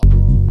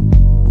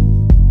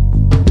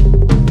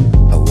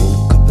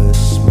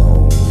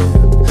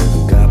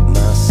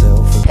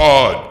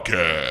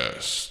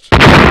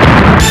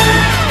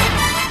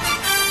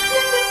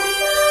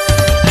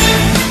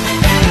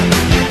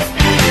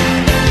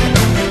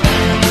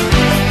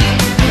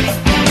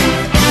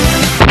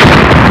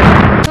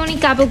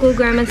gabagool,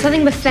 Grandma. It's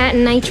nothing but fat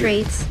and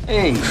nitrates.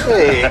 Hey,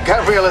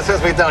 Gabriela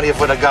says me down here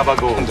for the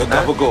gabagool. The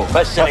gabagool.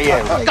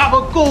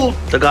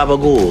 Gabagool. The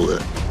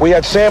gabagool. We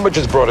had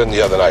sandwiches brought in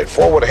the other night.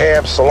 4 with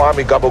ham,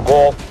 salami,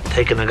 gabagool.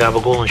 Taking the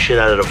gabagool and shit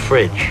out of the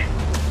fridge.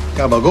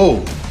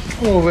 Gabagool.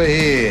 Over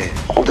here.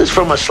 All this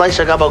from a slice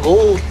of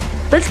gabagool?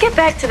 Let's get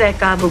back to that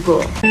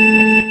gabagool.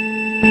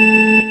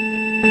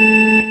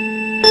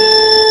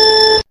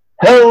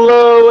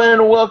 Hello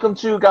and welcome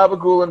to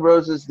Gabagool and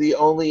Roses, the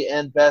only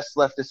and best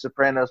leftist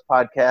Sopranos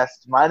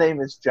podcast. My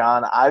name is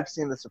John. I've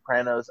seen The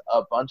Sopranos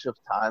a bunch of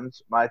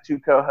times. My two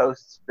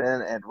co-hosts,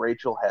 Ben and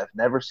Rachel, have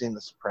never seen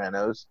The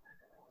Sopranos.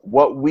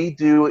 What we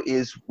do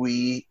is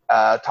we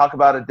talk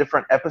about a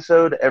different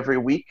episode every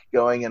week,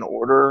 going in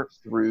order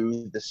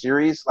through the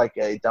series, like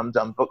a Dum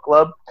Dum Book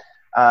Club.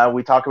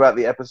 We talk about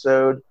the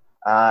episode,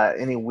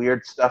 any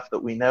weird stuff that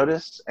we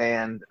notice,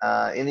 and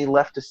any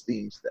leftist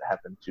themes that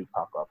happen to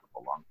pop up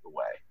along the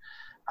way.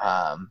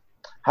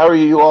 How are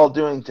you all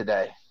doing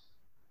today?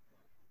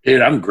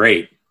 Dude, I'm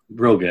great.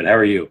 Real good. How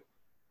are you?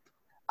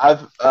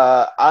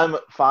 I'm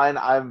fine.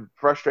 I'm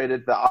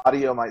frustrated. The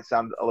audio might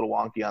sound a little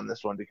wonky on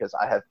this one because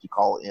I have to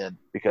call in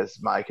because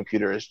my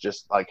computer is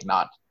just like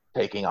not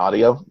taking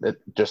audio. It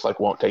just like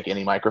won't take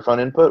any microphone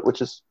input,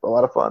 which is a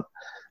lot of fun.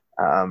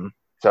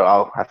 So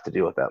I'll have to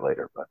deal with that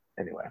later. But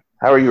anyway,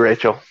 how are you,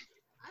 Rachel?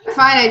 I'm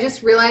fine. I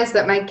just realized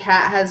that my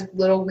cat has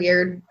little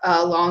weird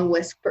long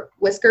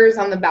whiskers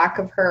on the back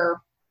of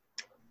her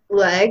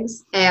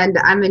legs, and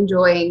I'm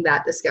enjoying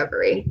that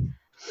discovery.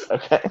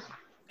 Okay.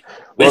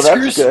 Well,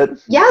 that's good.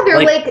 Yeah,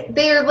 they're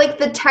like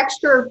the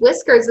texture of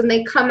whiskers, and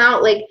they come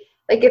out like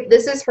if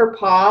this is her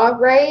paw,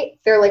 right?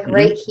 They're like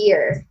right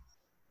here.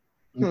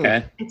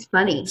 Okay. It's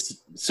funny.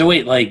 So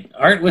wait, like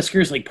aren't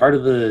whiskers like part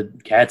of the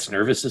cat's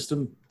nervous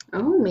system?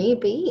 Oh,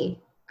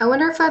 maybe. I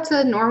wonder if that's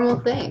a normal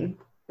thing.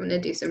 I'm going to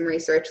do some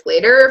research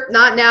later.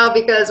 Not now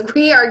because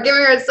we are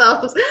giving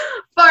ourselves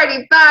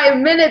 45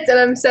 minutes and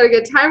I'm setting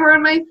a timer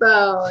on my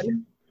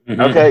phone.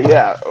 Okay,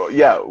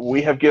 yeah.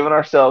 We have given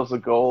ourselves a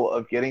goal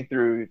of getting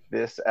through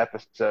this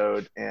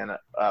episode in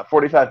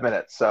 45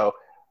 minutes. So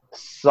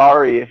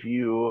sorry if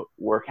you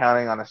were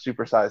counting on a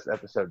supersized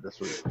episode this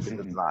week. It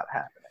is not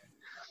happening.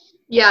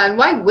 Yeah, and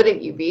why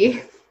wouldn't you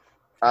be?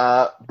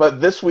 But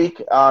this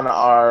week on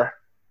our,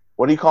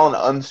 what do you call an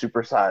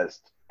unsupersized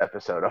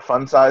episode? A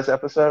fun-size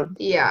episode?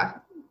 Yeah.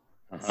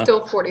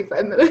 Still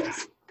 45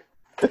 minutes.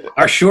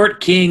 Our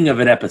short king of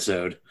an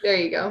episode. There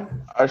you go.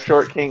 Our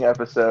short king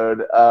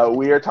episode.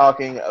 We are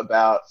talking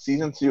about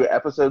season 2,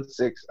 episode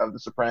 6 of The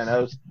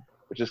Sopranos,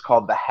 which is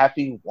called The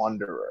Happy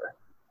Wanderer.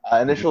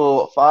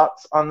 Initial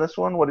thoughts on this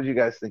one? What did you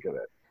guys think of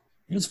it?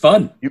 It was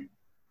fun.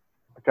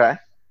 Okay.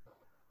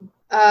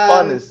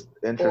 Fun is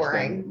interesting.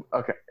 Boring.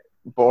 Okay.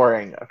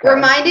 Boring. Okay.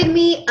 Reminded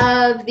me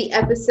of the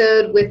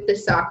episode with the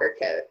soccer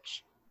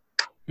coach.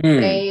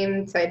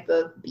 Same type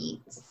of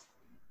beats.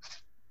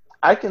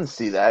 I can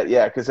see that,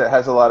 yeah, because it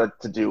has a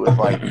lot to do with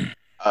like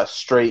a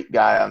straight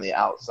guy on the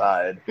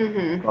outside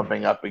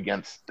bumping up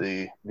against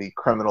the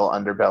criminal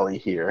underbelly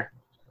here.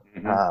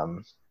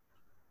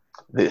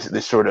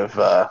 This sort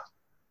of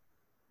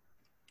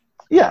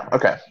yeah.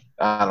 Okay,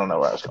 I don't know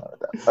where I was going with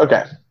that.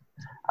 Okay,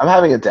 I'm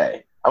having a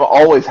day. I'm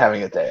always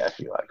having a day. I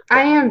feel like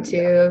I am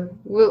too.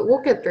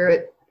 We'll get through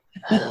it.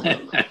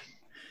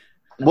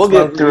 We'll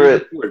get through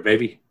it,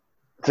 baby,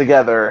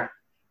 together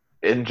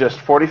in just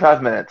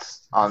 45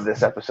 minutes on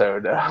this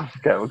episode of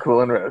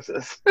Gabagool and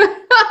Roses.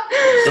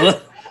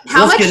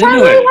 How much time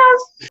do we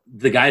have?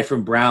 The guy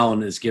from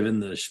Brown is given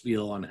the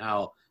spiel on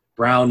how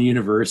Brown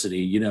University,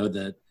 you know,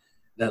 that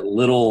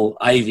little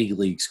Ivy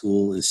League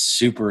school is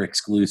super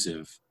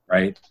exclusive,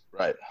 right?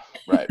 Right.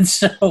 And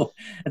so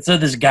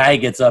this guy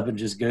gets up and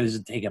just goes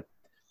to take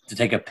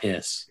a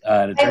piss.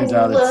 And it turns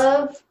out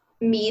love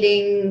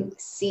meeting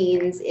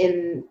scenes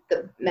in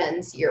the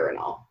men's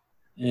urinal.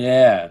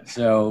 Yeah,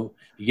 so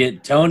you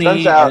get Tony.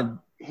 Turns out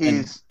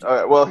he's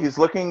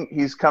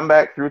come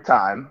back through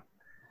time,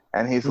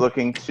 and he's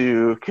looking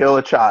to kill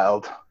a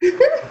child.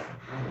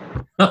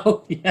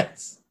 Oh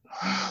yes,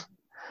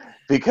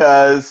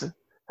 because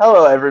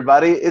hello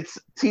everybody, it's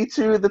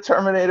T2 the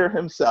Terminator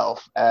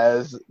himself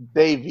as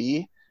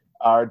Davey,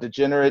 our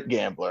degenerate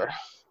gambler.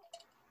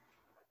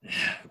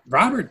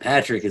 Robert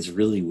Patrick is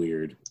really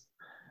weird.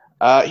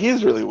 He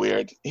is really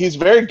weird. He's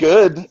very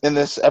good in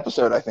this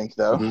episode, I think,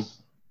 though.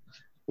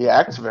 He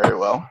acts very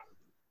well.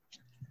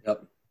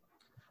 Yep.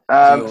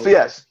 So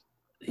yes,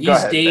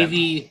 he's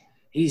Davey.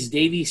 He's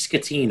Davey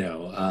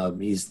Scatino.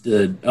 He's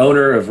the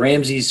owner of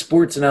Ramsey's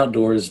Sports and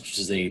Outdoors, which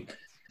is a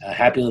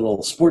happy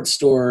little sports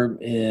store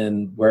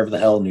in wherever the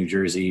hell, New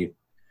Jersey.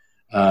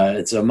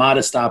 It's a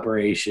modest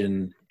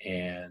operation,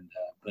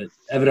 but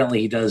evidently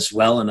he does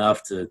well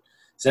enough to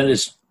send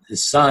his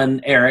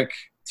son Eric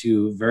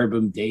to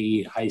Verbum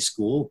Dei High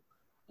School,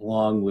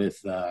 along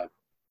with the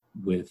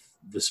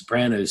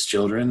Sopranos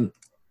children.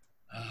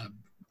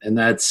 And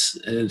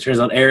it turns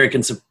out Eric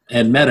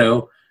and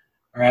Meadow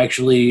are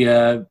actually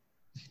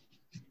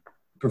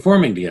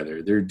performing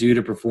together. They're due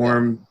to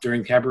perform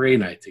during cabaret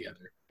night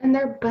together. And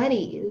they're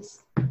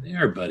buddies. They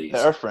are buddies. They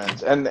are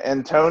friends.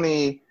 And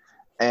Tony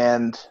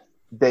and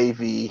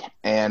Davey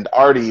and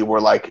Artie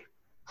were like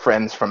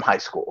friends from high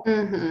school.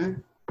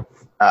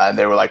 Mm-hmm.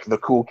 They were like the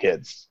cool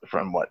kids,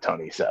 from what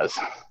Tony says.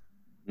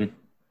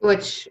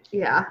 Which,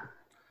 yeah,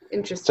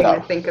 interesting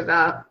to think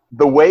about.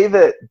 The way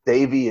that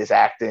Davey is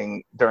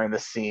acting during the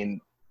scene,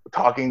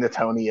 talking to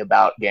Tony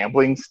about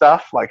gambling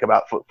stuff, like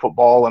about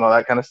football and all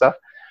that kind of stuff,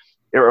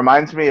 it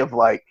reminds me of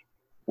like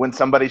when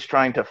somebody's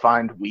trying to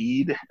find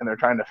weed and they're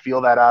trying to feel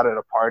that out at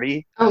a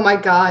party. Oh my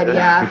God,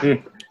 yeah.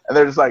 And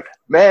they're just like,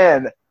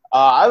 man,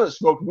 I haven't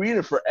smoked weed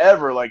in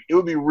forever. Like, it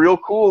would be real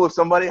cool if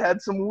somebody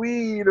had some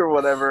weed or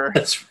whatever.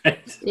 That's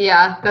right.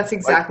 Yeah, that's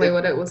exactly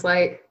what it was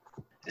like.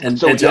 And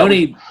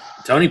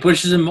Tony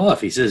pushes him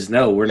off. He says,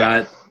 "No, we're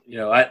not. You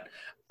know,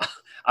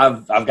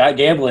 I've got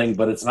gambling,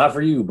 but it's not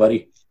for you,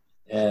 buddy."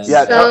 And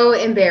so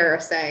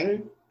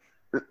embarrassing.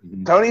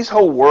 Tony's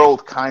whole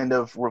world kind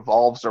of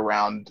revolves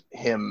around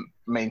him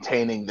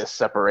maintaining this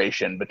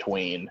separation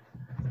between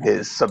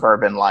his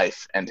suburban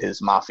life and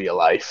his mafia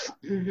life.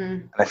 Mm-hmm.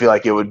 And I feel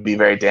like it would be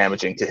very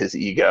damaging to his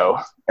ego.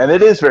 And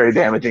it is very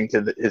damaging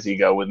to his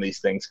ego when these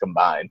things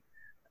combine,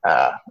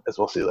 as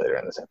we'll see later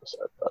in this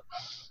episode. But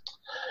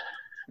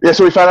yeah,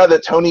 so we found out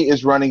that Tony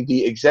is running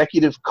the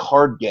executive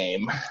card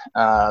game.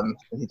 And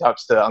he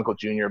talks to Uncle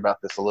Junior about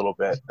this a little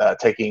bit,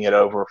 taking it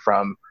over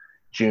from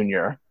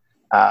Junior.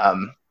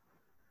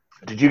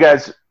 Did you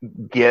guys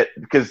get,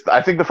 because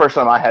I think the first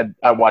time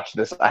I watched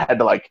this, I had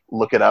to like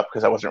look it up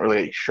because I wasn't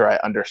really sure I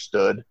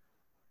understood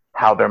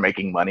how they're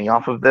making money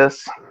off of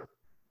this.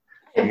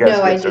 I have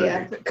no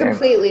idea.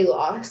 Completely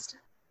lost.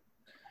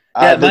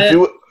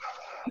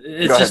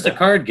 It's just a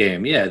card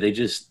game. Yeah, they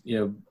just,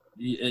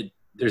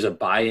 there's a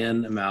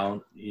buy-in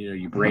amount.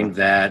 You bring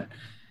that,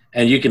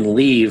 and you can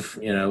leave,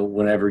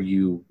 whenever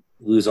you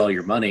lose all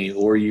your money,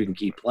 or you can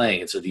keep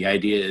playing. And so the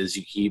idea is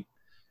you keep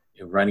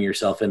running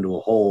yourself into a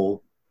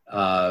hole,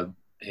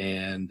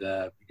 and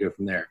you go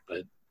from there.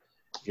 But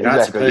you're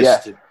not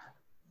supposed to.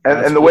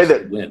 And the way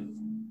that win.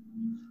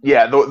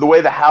 Yeah, the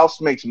way the house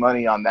makes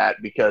money on that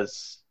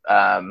because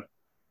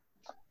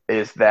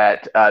is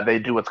that they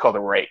do what's called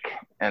a rake,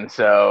 and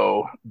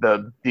so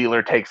the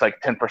dealer takes like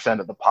 10%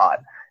 of the pot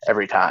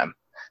every time.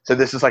 So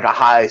this is like a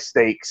high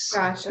stakes,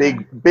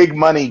 big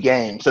money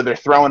game. So they're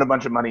throwing a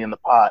bunch of money in the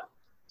pot.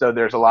 So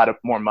there's a lot of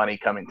more money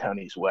coming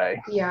Tony's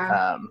way.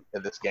 Yeah.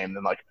 In this game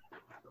than like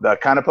the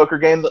kind of poker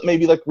game that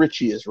maybe like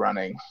Richie is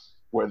running,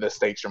 where the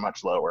stakes are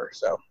much lower.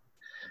 So,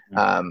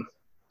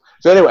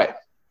 so anyway,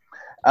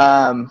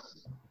 so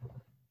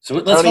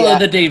let's follow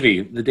the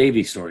Davey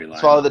storyline.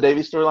 Let's follow the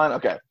Davey storyline.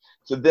 Okay.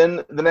 So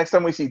then the next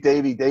time we see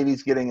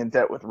Davey's getting in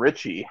debt with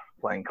Richie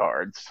playing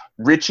cards.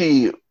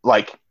 Richie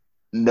like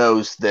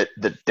knows that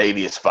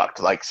Davey is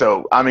fucked. Like,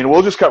 so I mean,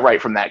 we'll just cut right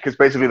from that because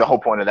basically the whole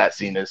point of that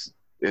scene is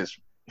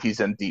he's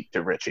in deep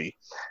to Richie,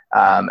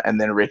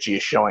 and then Richie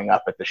is showing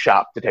up at the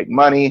shop to take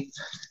money,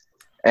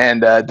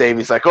 and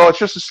Davey's like, "Oh, it's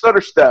just a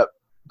stutter step,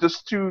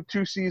 just two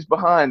C's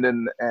behind,"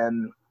 and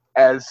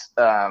as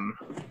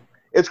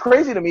it's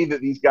crazy to me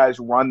that these guys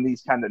run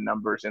these kind of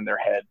numbers in their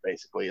head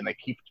basically, and they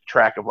keep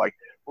track of like,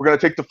 we're going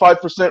to take the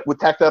 5%, we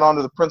tack that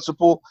onto the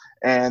principal,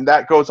 and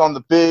that goes on the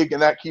big, and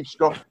that keeps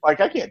going. Like,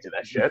 I can't do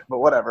that shit, but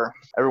whatever.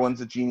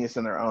 Everyone's a genius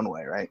in their own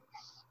way, right?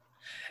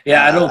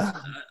 Yeah,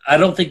 I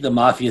don't think the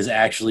mafia is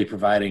actually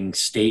providing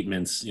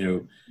statements,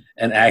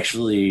 and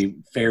actually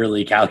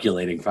fairly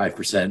calculating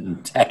 5%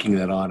 and tacking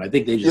that on. I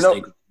think they just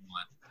think.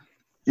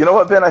 You know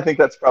what, Ben? I think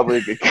that's probably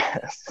a good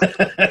guess.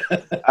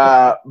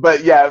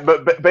 But yeah,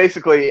 but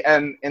basically,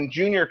 and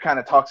Junior kind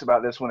of talks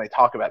about this when they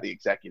talk about the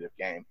executive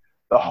game.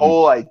 The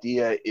whole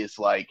idea is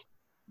like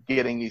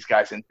getting these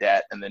guys in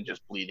debt and then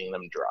just bleeding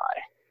them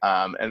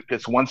dry. And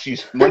because once you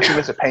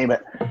miss a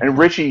payment, and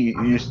Richie,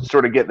 you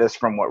sort of get this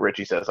from what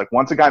Richie says. Like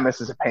once a guy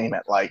misses a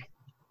payment, like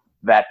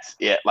that's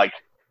it. Like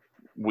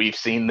we've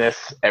seen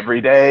this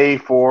every day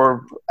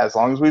for as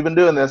long as we've been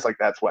doing this. Like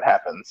that's what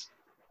happens.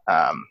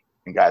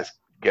 And guys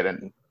get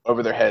in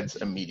over their heads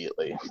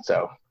immediately.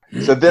 So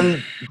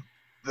then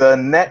the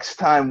next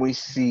time we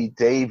see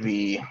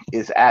Davey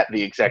is at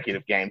the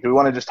executive game. Do we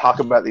want to just talk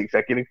about the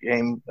executive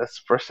game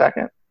for a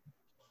second?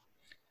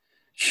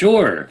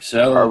 Sure.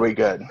 So are we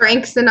good?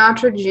 Frank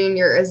Sinatra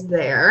Jr. is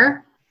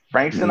there.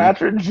 Frank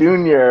Sinatra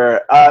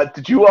Jr.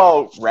 Did you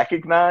all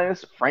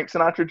recognize Frank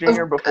Sinatra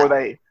Jr. before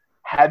they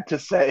had to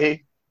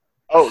say,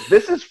 "Oh,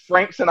 this is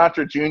Frank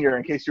Sinatra Jr."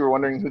 In case you were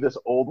wondering who this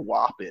old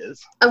wop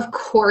is. Of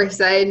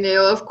course I knew.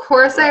 Of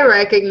course I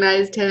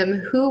recognized him.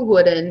 Who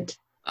wouldn't?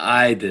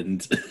 I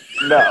didn't.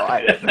 No,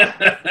 I didn't.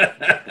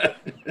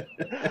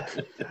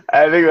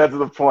 I think that's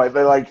the point.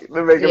 They make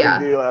a big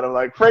deal out of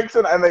like Frank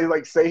Sinatra, and they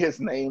like say his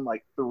name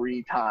like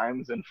 3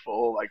 times in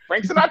full. Like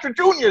Frank Sinatra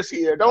Jr.'s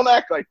here. Don't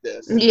act like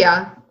this.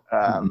 Yeah.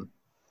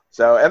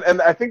 So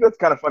and I think that's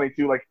kind of funny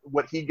too. Like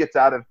what he gets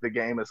out of the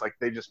game is like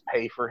they just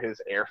pay for his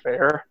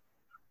airfare,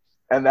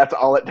 and that's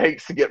all it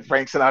takes to get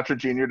Frank Sinatra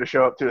Jr. to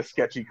show up to a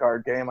sketchy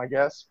card game, I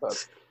guess.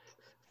 But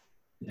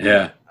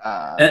yeah,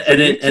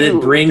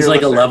 it brings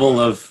like a level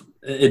of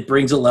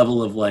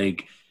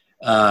like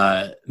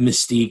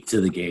mystique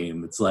to the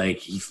game. It's like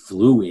he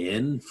flew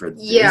in for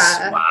this.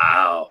 Yeah.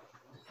 Wow.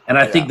 And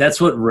I think that's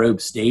what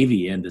ropes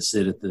Davey in to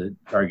sit at the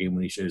card game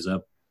when he shows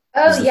up.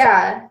 Oh,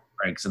 yeah.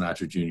 Frank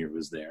Sinatra Jr.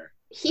 was there.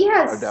 He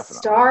has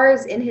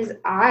stars in his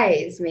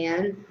eyes,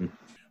 man.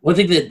 One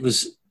thing that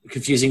was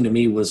confusing to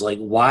me was, like,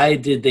 why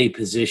did they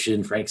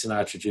position Frank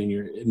Sinatra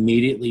Jr.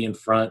 immediately in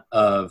front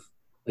of,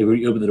 like, when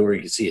you open the door,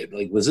 you can see it.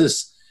 Like, was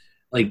this,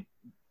 like,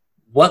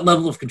 what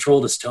level of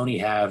control does Tony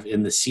have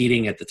in the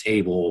seating at the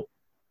table?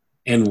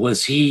 And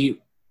was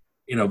he,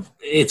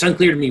 it's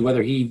unclear to me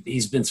whether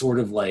he's been sort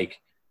of like,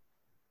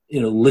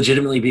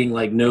 legitimately being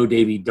like, no,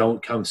 Davey,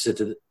 don't come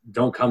to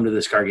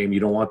this card game. You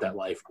don't want that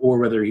life. Or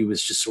whether he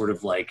was just sort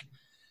of like,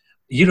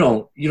 you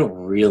don't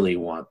really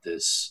want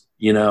this.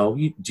 Do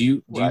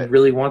you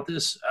really want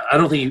this? I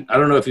don't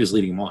know if he was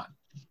leading him on.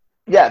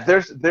 Yeah,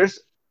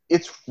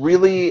 it's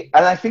really,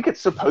 and I think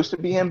it's supposed to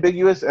be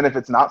ambiguous. And if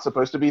it's not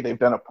supposed to be, they've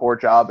done a poor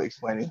job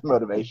explaining the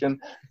motivation,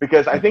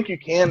 because I think you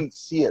can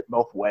see it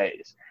both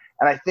ways.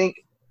 And I think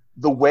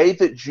the way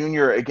that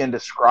Junior again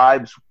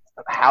describes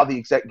how the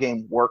exec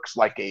game works,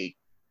 like a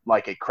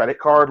credit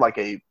card, like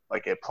a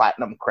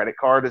platinum credit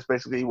card, is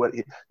basically what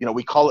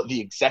we call it, the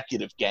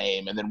executive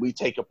game, and then we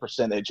take a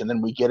percentage, and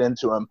then we get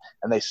into them,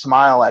 and they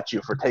smile at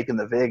you for taking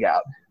the vig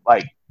out.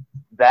 Like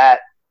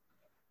that,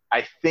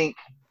 I think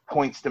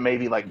points to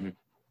maybe like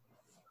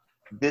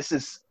this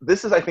is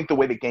I think the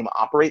way the game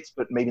operates,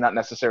 but maybe not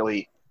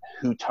necessarily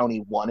who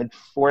Tony wanted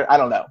for it. I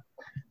don't know.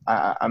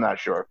 I'm not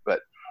sure,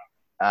 but.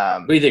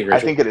 What do you think, Rachel? I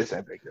think it is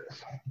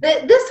ambiguous.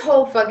 This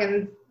whole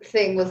fucking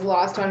thing was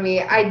lost on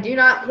me. I do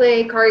not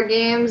play card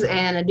games,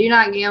 and I do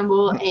not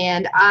gamble,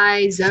 and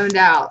I zoned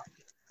out.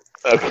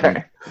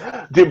 Okay.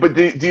 Do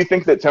you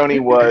think that Tony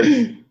was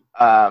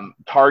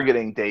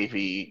targeting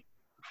Davey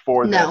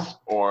for this?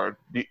 Or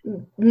do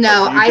you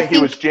think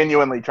he was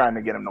genuinely trying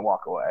to get him to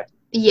walk away?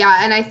 Yeah,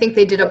 and I think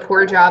they did a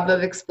poor job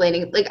of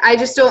explaining. Like, I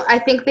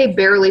think they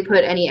barely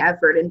put any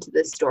effort into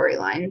this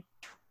storyline.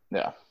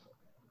 Yeah.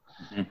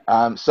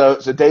 So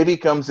Davey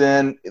comes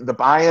in. The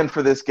buy-in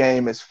for this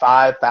game is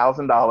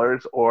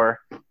 $5,000 or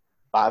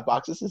 5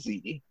 boxes of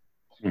ziti.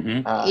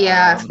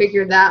 I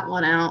figured that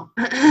one out.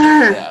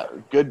 Yeah,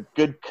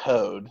 good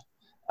code.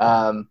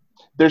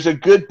 There's a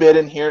good bit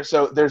in here.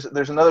 So there's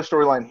another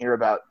storyline here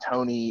about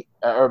Tony,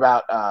 or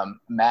about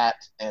Matt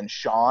and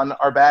Sean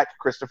are back.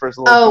 Christopher's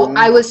little goon.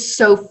 I was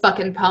so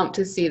fucking pumped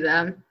to see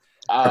them.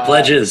 Our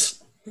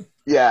pledges.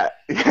 Yeah,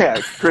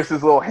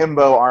 Chris's little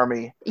himbo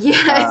army.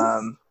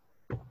 Yes.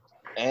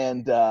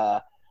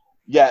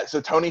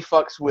 So Tony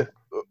fucks with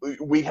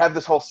 – we had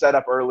this whole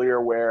setup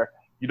earlier where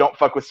you don't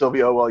fuck with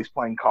Silvio while he's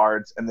playing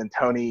cards, and then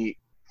Tony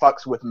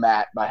fucks with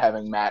Matt by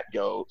having Matt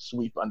go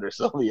sweep under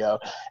Silvio.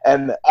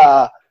 And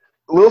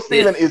Lil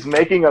Steven is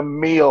making a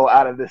meal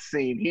out of this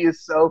scene. He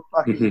is so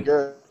fucking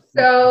good.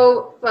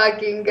 So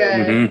fucking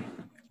good.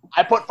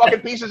 I put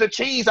fucking pieces of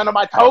cheese under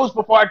my toes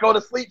before I go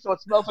to sleep so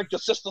it smells like your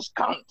sister's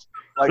cunt.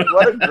 Like,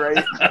 what a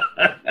great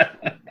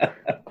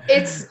 –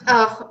 It's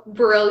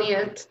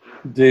brilliant.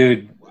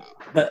 Dude,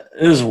 that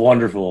is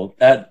wonderful.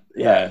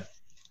 Yeah.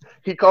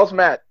 He calls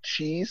Matt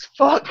cheese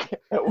fuck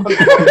at one point.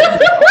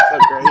 So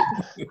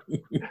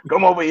great.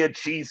 Come over here,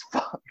 cheese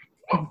fuck.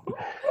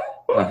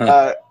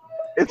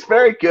 It's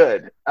very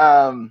good.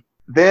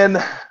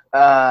 Then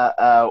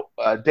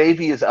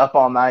Davey is up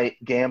all night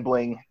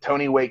gambling.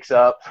 Tony wakes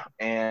up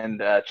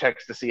and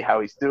checks to see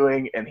how he's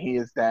doing, and he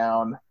is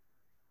down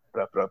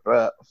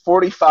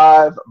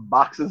 45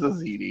 boxes of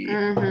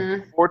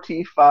ziti,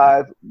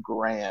 45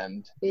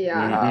 grand.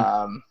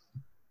 Yeah.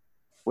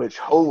 Which,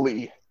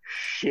 holy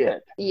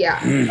shit.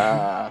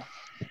 Yeah.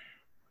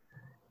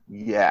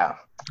 Yeah.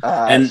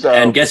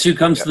 And guess who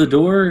comes to the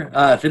door?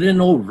 If it isn't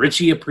old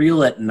Richie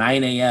April at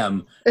 9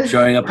 a.m.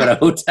 showing up at a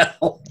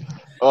hotel.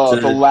 Oh,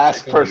 the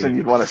last person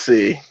you'd want to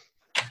see.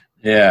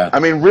 Yeah. I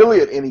mean, really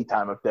at any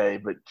time of day,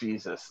 but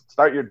Jesus.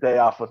 Start your day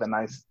off with a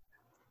nice,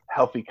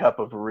 healthy cup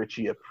of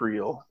Richie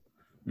April.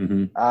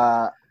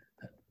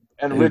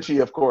 And Richie,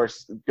 of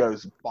course,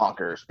 goes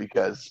bonkers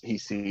because he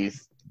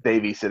sees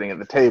Davey sitting at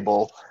the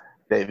table.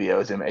 Davey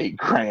owes him $8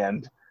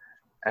 grand,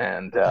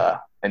 and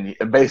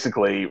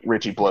basically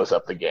Richie blows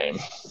up the game.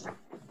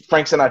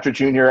 Frank Sinatra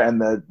Jr.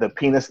 and the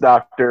penis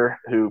doctor,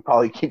 who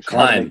probably keeps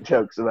trying to make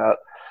jokes about,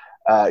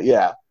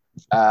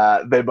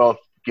 they both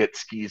get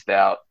skeezed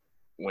out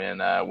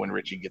when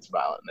Richie gets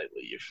violent and they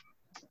leave.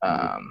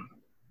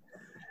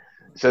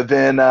 So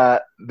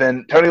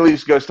then Tony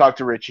leaves, goes talk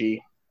to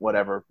Richie.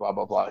 Whatever, blah,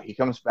 blah, blah. He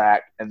comes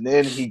back, and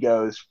then he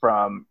goes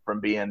from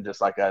being just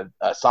like a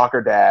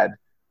soccer dad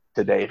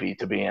to Davey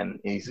to being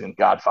he's in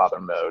Godfather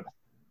mode.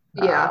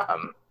 Yeah.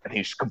 And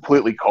he's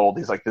completely cold.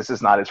 He's like, this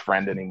is not his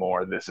friend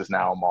anymore. This is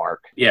now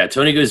Mark. Yeah,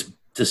 Tony goes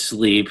to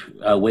sleep,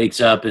 wakes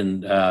up,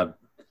 and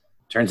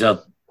turns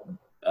out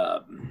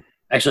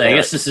actually, I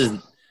guess this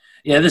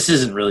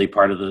isn't really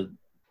part of the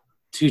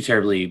too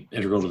terribly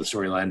integral to the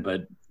storyline,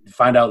 but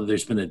find out that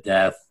there's been a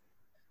death.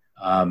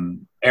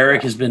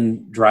 Eric has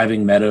been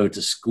driving Meadow to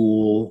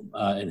school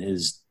in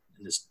his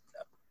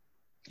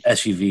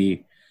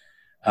SUV.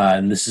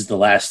 And this is the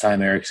last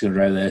time Eric's going to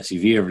drive the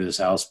SUV over to this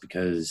house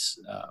because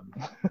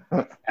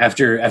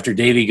after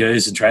Davey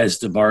goes and tries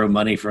to borrow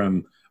money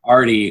from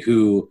Artie,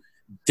 who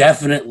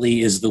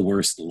definitely is the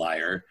worst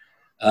liar.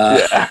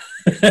 Oh,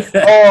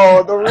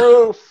 the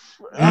roof.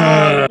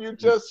 You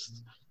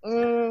just...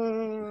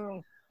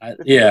 You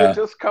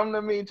just come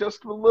to me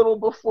just a little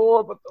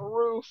before, but the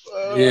roof...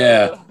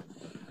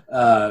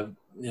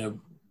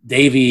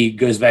 Davey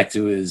goes back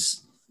to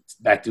his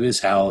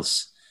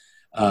house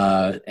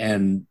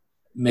and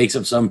makes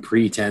up some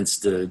pretense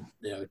to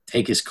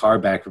take his car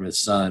back from his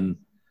son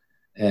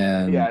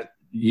and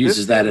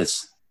uses that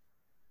as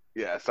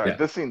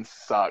this scene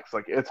sucks.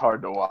 Like, it's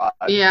hard to watch.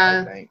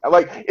 Yeah, I think.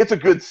 Like, it's a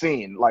good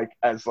scene, like,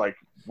 as like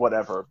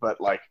whatever, but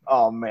like,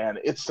 oh man,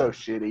 it's so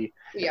shitty.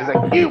 Yeah. It's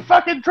like, you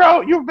fucking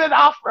you've been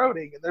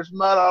off-roading and there's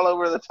mud all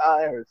over the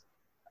tires.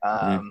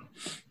 Yeah,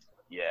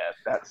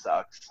 that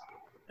sucks.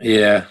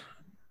 Yeah,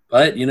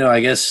 but I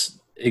guess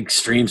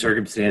extreme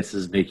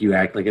circumstances make you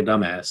act like a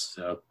dumbass.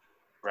 So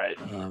right.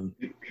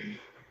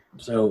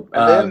 So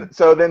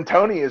then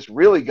Tony is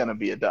really gonna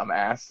be a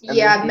dumbass.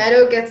 Yeah,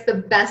 Meadow gets the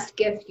best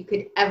gift you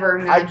could ever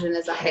imagine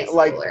as a high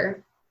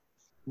schooler.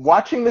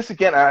 Watching this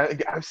again,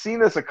 I've seen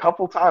this a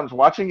couple times.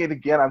 Watching it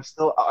again,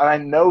 I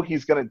know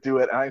he's gonna do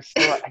it, and I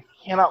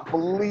cannot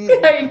believe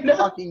he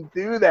fucking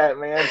do that,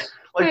 man.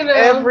 Like,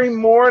 every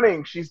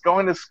morning she's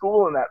going to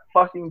school in that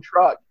fucking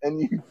truck,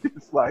 and you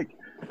just like,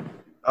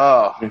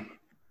 oh.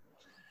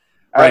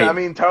 Right. I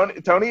mean,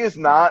 Tony is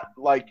not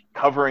like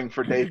covering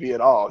for Davey at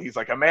all. He's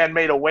like, a man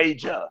made a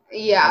wager.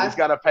 Yeah. He's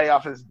got to pay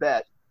off his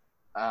debt.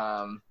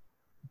 And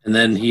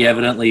then he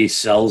evidently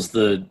sells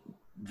the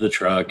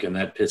truck, and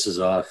that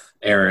pisses off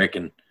Eric,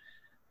 and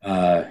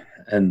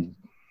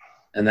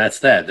that's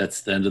that.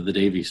 That's the end of the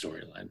Davey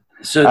storyline.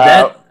 So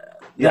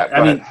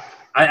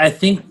I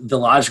think the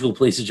logical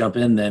place to jump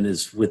in then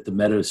is with the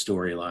Meadow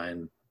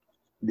storyline.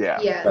 Yeah.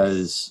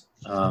 Yes.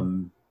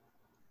 Because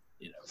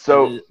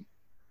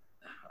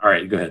all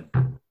right, go ahead.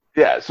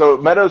 Yeah, so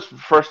Meadow's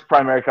first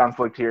primary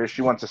conflict here is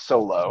she wants a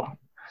solo.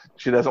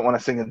 She doesn't want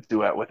to sing a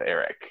duet with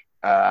Eric.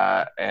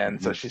 And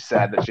so she's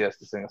sad that she has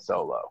to sing a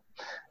solo.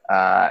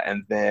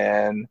 And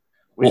then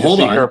we just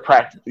see her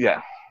practice.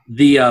 Yeah.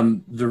 This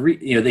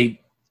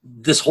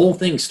whole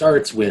thing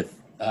starts with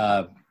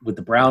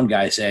the Brown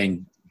guy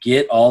saying,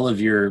 get all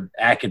of your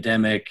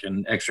academic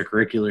and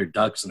extracurricular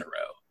ducks in a row.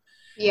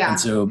 Yeah. And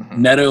so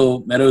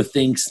Meadow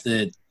thinks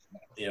that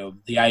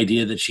the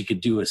idea that she could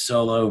do a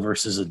solo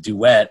versus a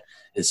duet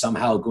is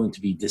somehow going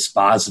to be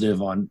dispositive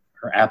on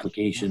her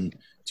application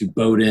to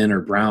Bowdoin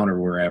or Brown or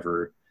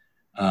wherever.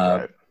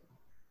 Right.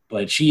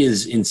 But she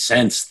is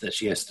incensed that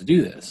she has to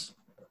do this.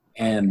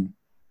 And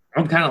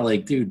I'm kind of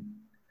like, dude,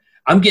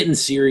 I'm getting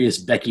serious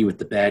Becky with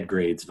the bad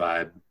grades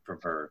vibe from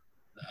her.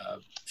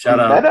 Shout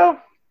out. Meadow?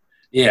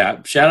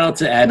 Yeah. Shout out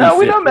to Abby. No,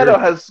 we know Meadow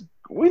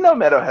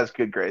has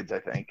good grades, I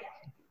think.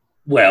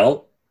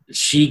 Well,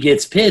 she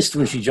gets pissed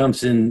when she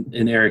jumps in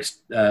Eric's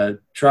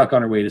truck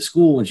on her way to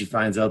school when she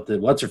finds out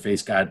that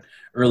What's-Her-Face got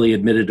early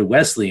admitted to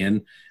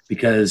Wesleyan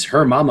because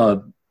her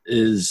mama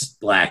is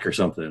black or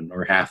something,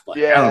 or half black.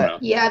 Yeah. I don't know.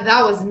 Yeah,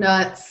 that was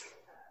nuts.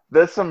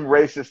 There's some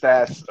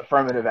racist-ass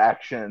affirmative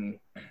action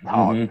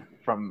talk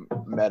from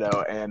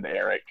Meadow and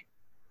Eric.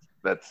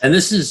 And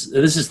this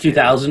is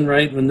 2000,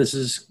 right? When this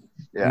is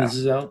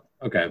out?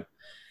 Okay.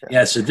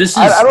 Yeah, so this is...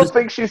 I don't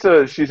think she's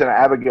an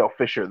Abigail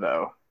Fisher,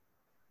 though.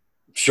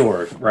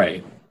 Sure,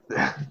 right.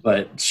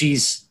 But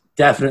she's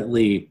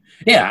definitely,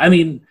 I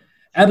mean,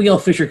 Abigail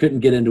Fisher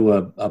couldn't get into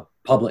a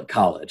public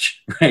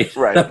college, right?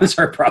 Right. That was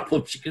her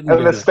problem. She couldn't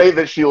in the state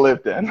that she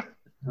lived in.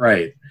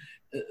 Right.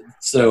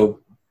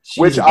 So,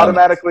 which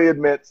automatically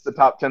admits the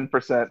top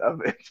 10%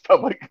 of its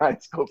public high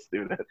school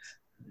students.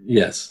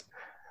 Yes.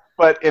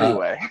 But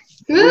anyway,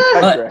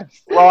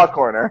 Law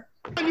Corner.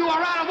 You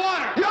are out of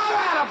order! You're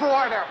out of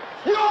order!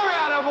 You're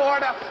out of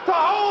order! The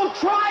whole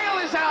trial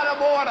is out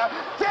of order!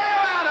 They're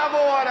out of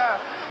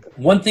order!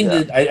 One thing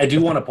that I do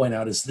want to point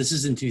out is this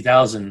is in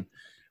 2000,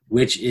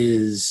 which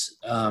is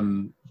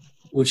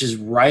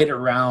right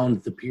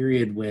around the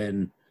period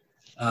when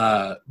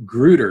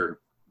Grutter,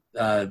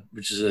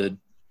 which is a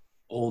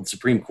old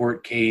Supreme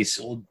Court case,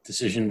 old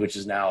decision, which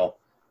is now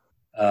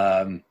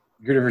Grutter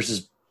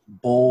versus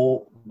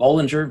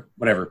Bollinger,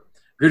 whatever.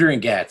 Grutter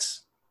and Gartz,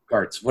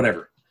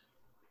 whatever.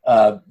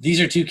 These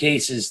are two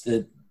cases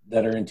that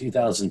are in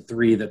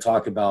 2003 that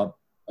talk about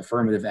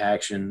affirmative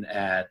action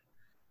at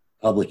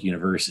public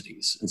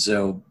universities. And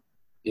so,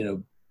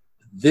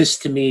 this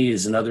to me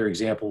is another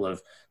example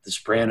of The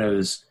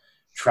Sopranos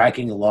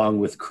tracking along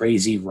with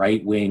crazy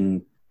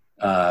right-wing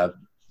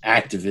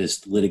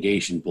activist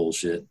litigation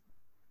bullshit.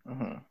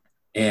 Mm-hmm.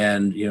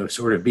 And,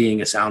 sort of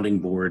being a sounding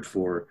board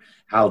for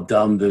how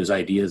dumb those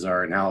ideas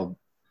are and how,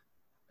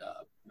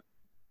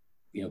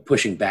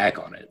 pushing back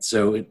on it.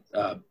 So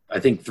I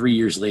think 3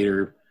 years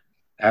later,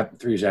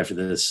 3 years after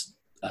this,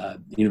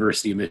 the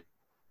university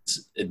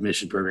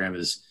admission program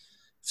is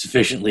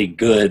sufficiently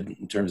good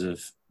in terms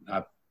of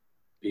not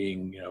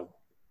being,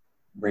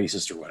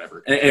 racist or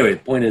whatever. Anyway, the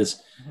point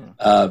is,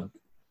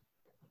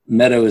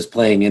 Meadow is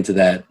playing into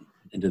that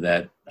into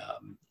that.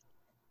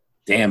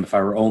 Damn, if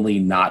I were only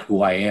not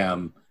who I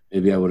am,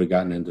 maybe I would have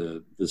gotten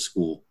into the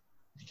school.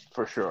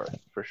 For sure.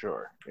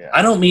 Yeah.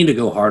 I don't mean to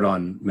go hard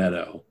on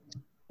Meadow.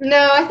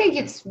 No, I think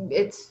it's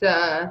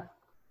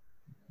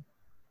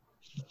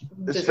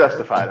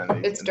justified.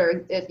 It's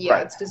right.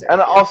 it's deserved.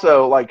 And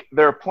also, like,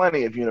 there are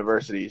plenty of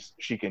universities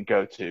she can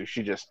go to.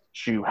 She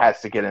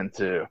has to get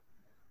into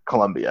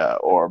Columbia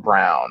or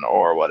Brown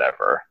or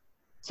whatever.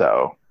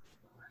 So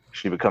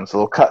she becomes a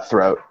little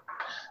cutthroat.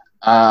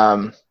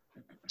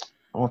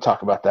 We'll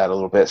talk about that a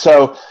little bit.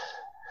 So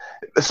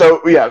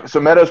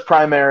Meadow's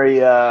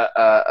primary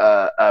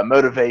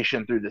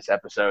motivation through this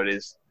episode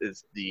is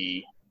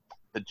the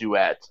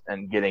duet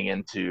and getting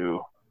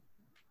into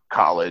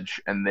college,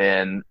 and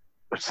then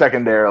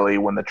secondarily,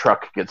 when the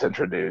truck gets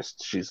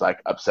introduced, she's like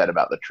upset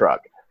about the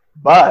truck,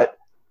 but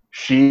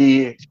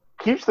she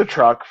keeps the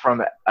truck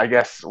from, I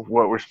guess,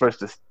 what we're supposed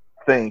to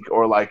think,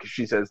 or like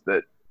she says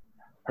that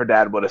her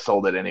dad would have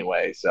sold it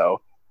anyway.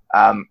 So,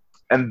 and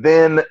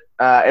then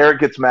Eric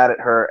gets mad at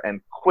her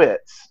and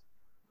quits,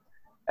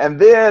 and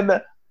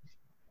then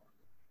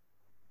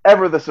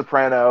ever the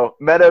soprano,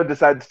 Meadow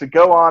decides to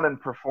go on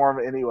and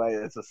perform anyway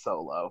as a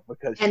solo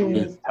because she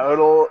is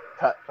total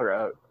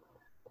cutthroat.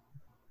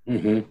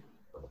 Mm-hmm.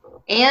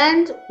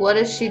 And what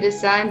does she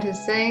decide to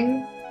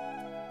sing?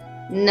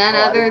 None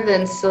other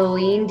than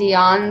Celine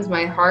Dion's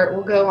 "My Heart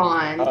Will Go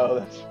On."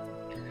 Oh,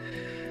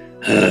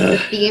 The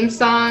theme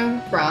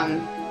song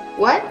from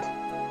what?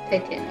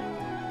 Titanic.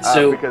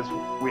 So because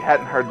we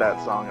hadn't heard that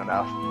song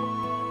enough.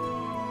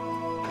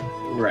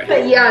 right.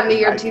 But yeah, in the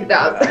year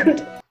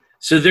 2000.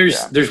 So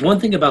there's one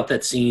thing about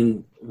that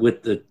scene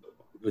with the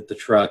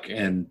truck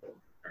and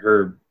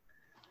her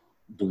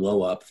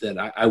blow up that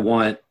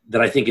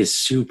I think is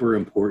super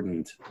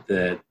important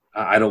that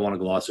I don't want to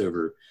gloss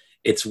over.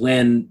 It's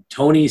when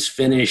Tony's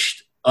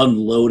finished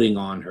unloading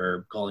on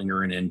her, calling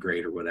her an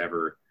ingrate or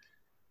whatever,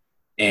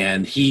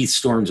 and he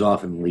storms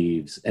off and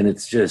leaves, and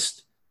it's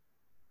just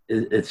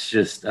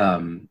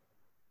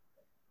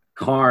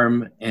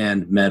Carm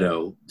and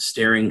Meadow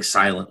staring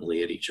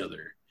silently at each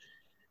other.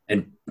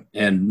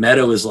 And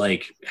Meadow is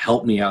like,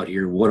 help me out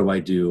here. What do I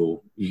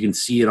do? You can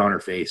see it on her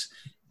face.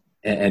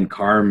 And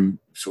Carm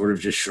sort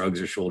of just shrugs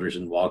her shoulders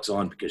and walks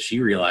on because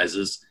she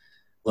realizes,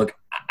 look,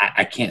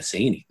 I can't say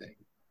anything.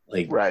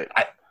 Like, right.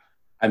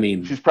 I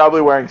mean, she's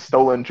probably wearing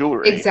stolen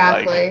jewelry.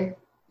 Exactly.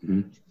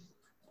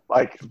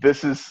 Like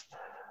this is,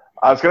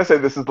 I was going to say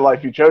this is the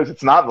life you chose.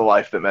 It's not the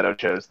life that Meadow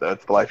chose, though.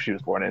 It's the life she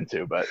was born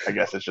into. But I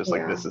guess it's just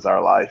like, this is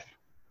our life.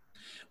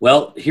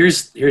 Well,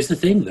 here's the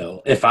thing,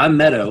 though. If I'm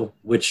Meadow,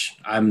 which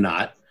I'm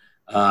not,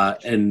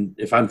 and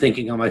if I'm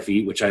thinking on my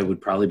feet, which I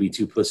would probably be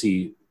too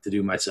pussy to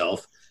do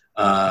myself,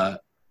 I'm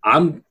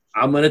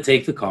going to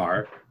take the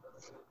car,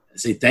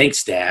 say,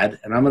 thanks, Dad,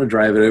 and I'm going to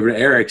drive it over to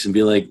Eric's and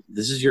be like,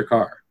 this is your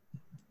car.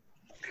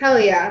 Hell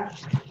yeah.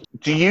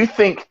 Do you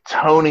think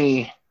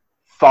Tony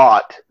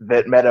thought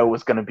that Meadow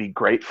was going to be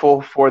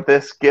grateful for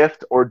this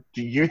gift, or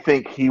do you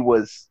think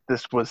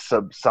this was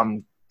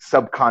some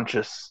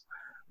subconscious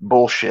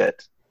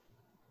bullshit?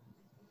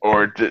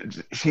 Or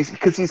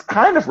because he's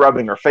kind of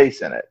rubbing her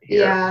face in it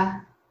here. Yeah.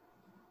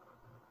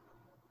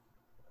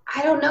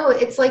 I don't know.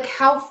 It's like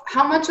how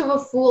much of a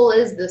fool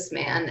is this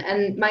man?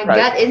 And my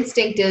gut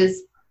instinct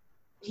is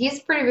he's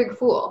a pretty big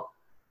fool.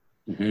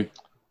 Mm-hmm.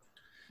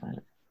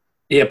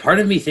 Yeah, part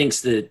of me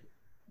thinks that,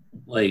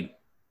 like,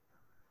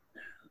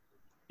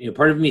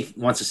 part of me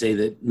wants to say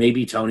that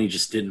maybe Tony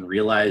just didn't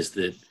realize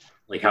that,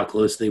 like, how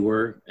close they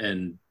were,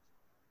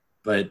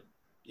 but.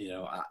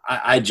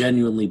 I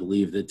genuinely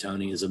believe that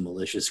Tony is a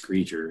malicious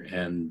creature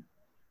and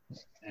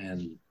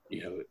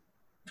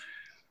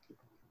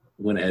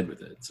went ahead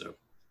with it. So,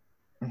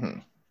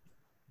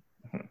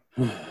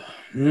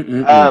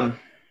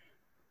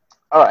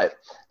 all right.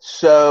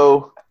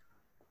 So,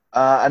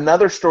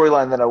 another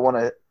storyline that I want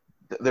to.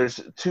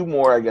 There's two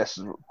more, I guess,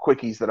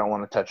 quickies that I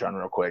want to touch on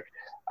real quick.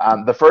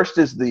 The first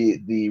is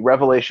the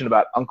revelation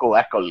about Uncle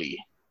Eckerly.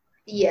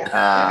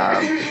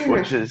 Yeah.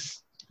 Which is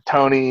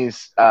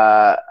Tony's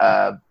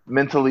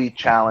mentally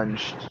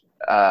challenged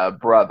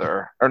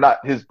brother, or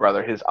not his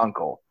brother, his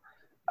uncle.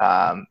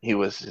 He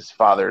was his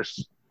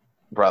father's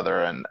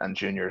brother and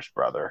Junior's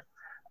brother.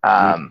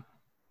 And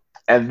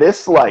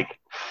this, like,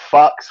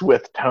 fucks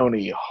with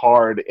Tony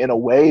hard in a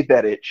way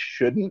that it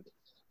shouldn't.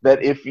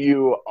 That if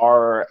you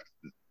are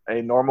a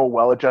normal,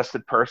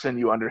 well-adjusted person,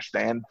 you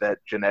understand that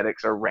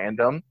genetics are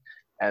random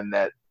and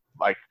that,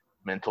 like,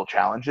 mental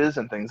challenges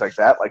and things like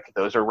that, like,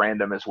 those are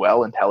random as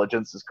well.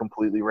 Intelligence is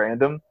completely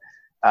random.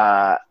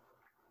 But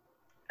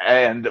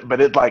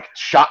it, like,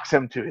 shocks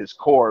him to his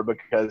core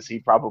because he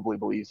probably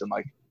believes in,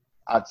 like,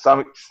 on some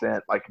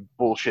extent, like,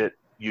 bullshit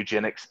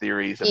eugenics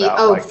theories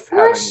about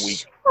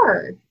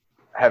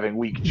having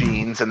weak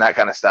genes and that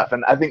kind of stuff.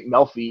 And I think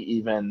Melfi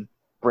even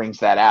brings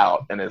that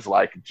out and is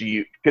like,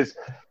 because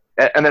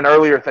in an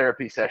earlier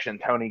therapy session,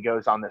 Tony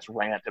goes on this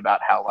rant about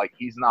how, like,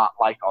 he's not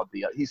like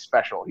he's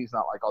special. He's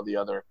not like all the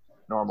other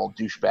normal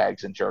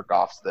douchebags and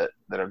jerk-offs that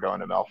are going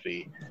to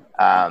Melfi.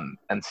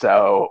 And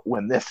so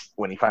when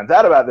he finds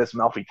out about this,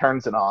 Melfi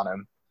turns it on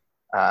him.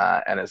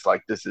 and it's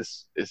like, this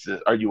is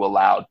are you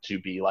allowed to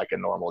be like a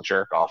normal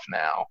jerk off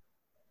now?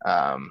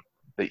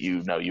 That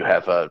you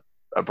have a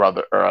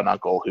brother or an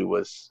uncle who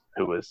was,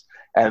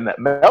 and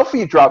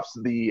Melfi drops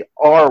the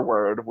R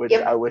word, which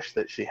I wish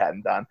that she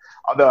hadn't done.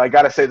 Although I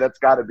gotta say that's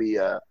got to be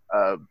a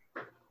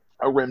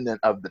remnant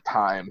of the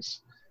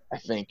times, I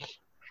think.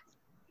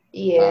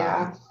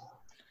 Yeah.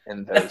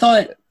 And I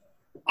thought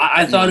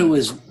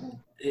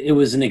it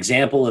was an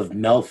example of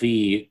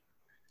Melfi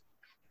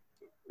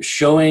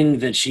showing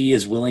that she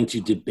is willing to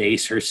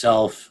debase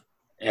herself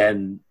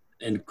and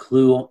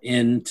clue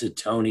into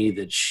Tony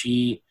that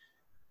she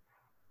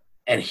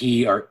and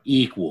he are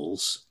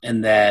equals,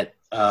 and that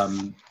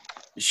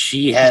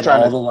she's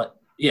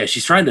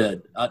trying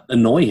to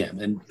annoy him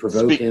and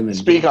provoke him and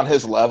speak on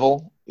his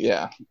level.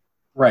 Yeah,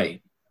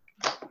 right.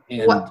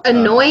 And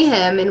annoy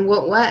him in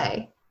what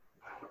way?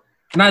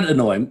 Not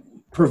annoy him,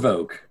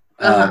 provoke.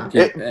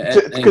 Get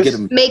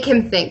him, make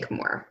him think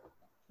more.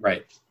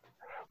 Right.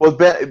 Well,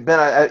 Ben,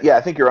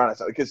 I think you're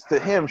honest, because to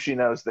him, she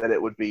knows that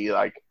it would be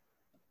like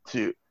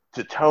to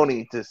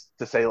Tony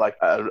to say like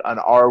an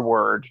R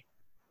word.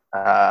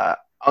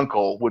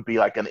 Uncle would be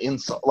like an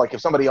insult. Like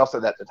if somebody else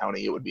said that to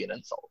Tony, it would be an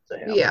insult to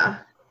him. Yeah.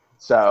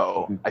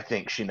 So I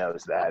think she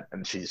knows that,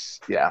 and she's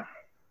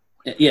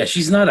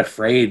she's not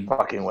afraid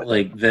fucking with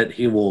like that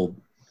he will.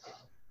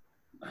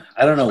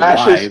 I don't know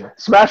why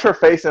smash her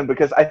face in,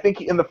 because I think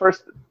in the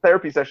first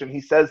therapy session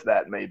he says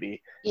that maybe.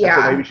 Yeah.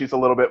 And so maybe she's a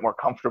little bit more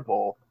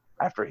comfortable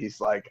after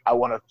he's like, I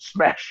want to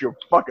smash your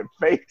fucking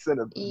face in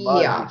a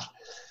mud. Yeah.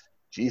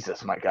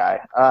 Jesus, my guy.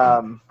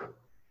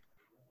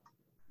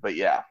 But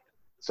yeah.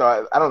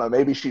 So I don't know.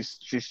 Maybe she's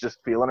just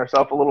feeling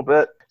herself a little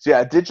bit. So yeah,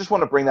 I did just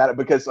want to bring that up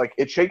because like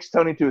it shakes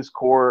Tony to his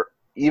core,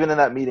 even in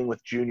that meeting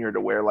with Junior, to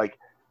where like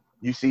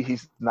you see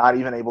he's not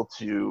even able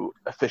to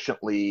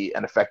efficiently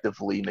and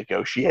effectively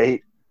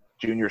negotiate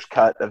Junior's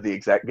cut of the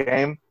exec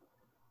game.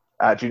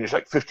 Junior's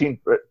like 10,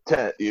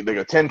 they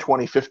go 10,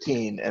 20,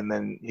 15, and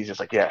then he's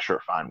just like, yeah,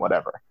 sure, fine,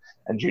 whatever.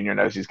 And Junior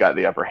knows he's got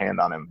the upper hand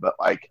on him, but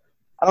like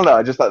I don't know.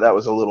 I just thought that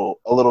was a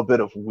little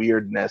bit of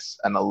weirdness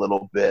and a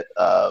little bit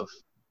of.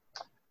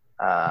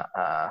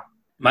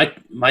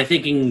 My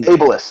thinking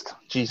ableist.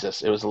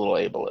 Jesus, it was a little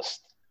ableist,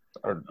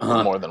 or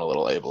more than a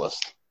little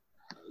ableist.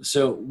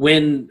 So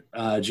when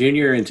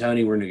Junior and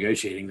Tony were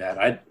negotiating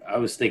that, I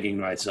was thinking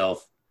to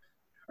myself,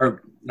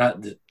 or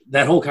not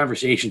that whole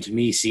conversation to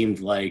me seemed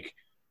like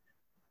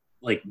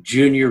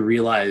Junior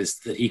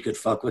realized that he could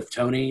fuck with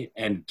Tony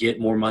and get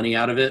more money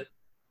out of it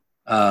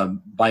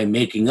by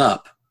making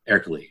up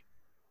Ercole,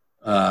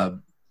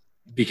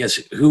 because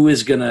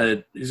who's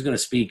gonna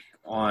speak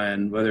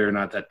on whether or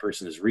not that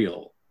person is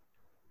real,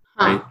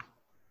 right?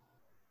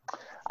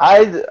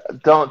 I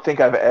don't think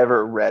I've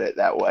ever read it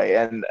that way,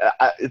 and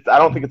I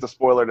don't think it's a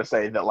spoiler to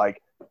say that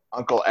like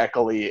Uncle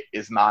Ercole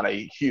is not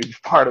a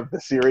huge part of the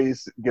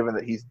series, given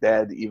that he's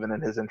dead even in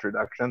his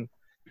introduction.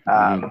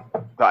 So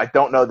I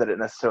don't know that it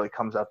necessarily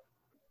comes up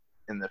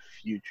in the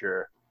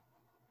future.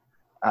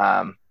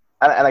 And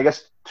I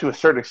guess to a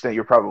certain extent,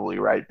 you're probably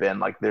right, Ben.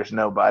 Like, there's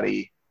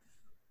nobody.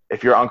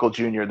 If you're Uncle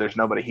Junior, there's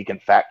nobody he can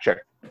fact check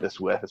this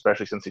with,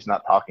 especially since he's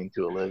not talking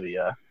to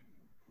Olivia.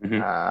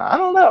 I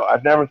don't know.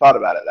 I've never thought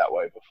about it that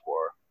way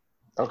before.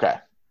 Okay.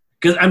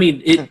 Because, I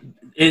mean,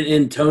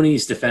 in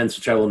Tony's defense,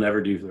 which I will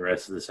never do for the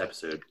rest of this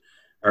episode,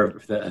 or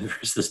for the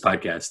rest of this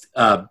podcast,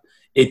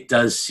 it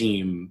does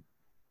seem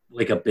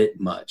like a bit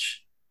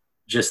much.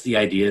 Just the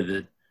idea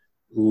that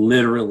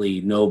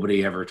literally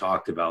nobody ever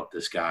talked about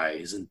this guy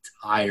his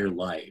entire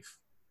life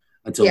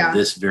until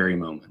this very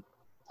moment.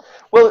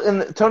 Well,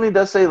 and Tony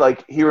does say,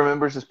 like, he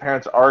remembers his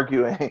parents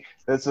arguing.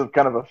 That's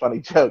kind of a funny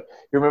joke.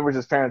 He remembers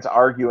his parents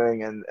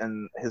arguing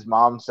and his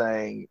mom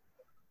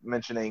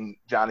mentioning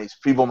Johnny's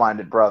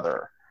feeble-minded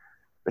brother.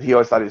 But he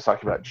always thought he was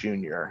talking about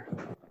Junior.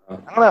 I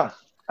don't know.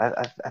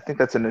 I think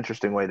that's an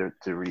interesting way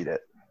to read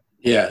it.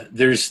 Yeah,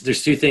 there's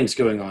two things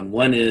going on.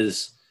 One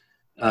is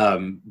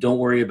don't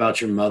worry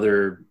about your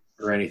mother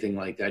or anything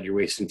like that. You're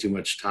wasting too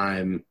much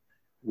time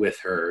with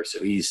her.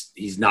 So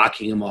he's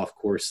knocking him off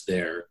course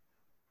there.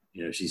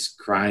 You know, she's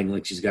crying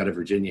like she's got a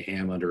Virginia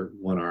ham under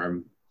one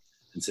arm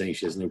and saying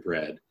she has no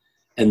bread.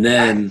 And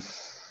then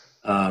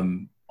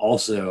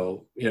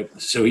also, you know,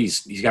 so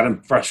he's got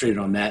him frustrated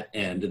on that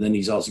end. And then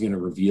he's also going to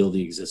reveal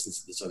the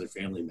existence of this other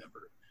family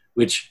member,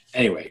 which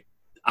anyway,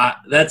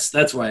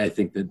 that's why I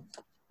think that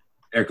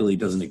Ercole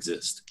doesn't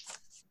exist.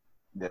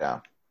 Yeah.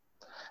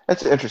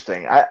 That's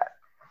interesting.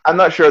 I'm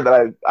not sure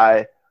that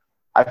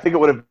I think it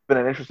would have been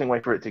an interesting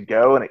way for it to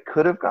go, and it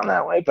could have gone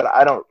that way, but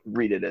I don't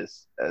read it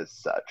as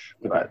such.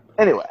 Okay. But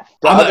anyway.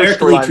 I'm an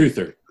Ercole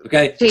truther,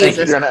 okay?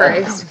 Jesus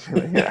Christ.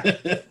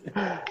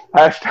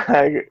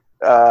 Hashtag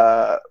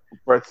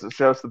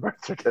show us the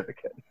birth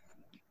certificate.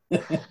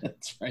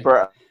 That's right.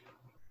 For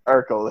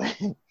Ercole.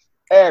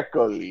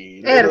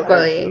 Ercole.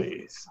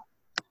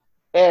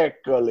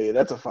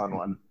 That's a fun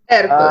one.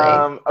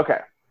 Ercole. Okay.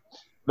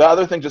 The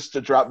other thing, just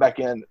to drop back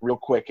in real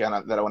quick,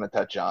 and that I want to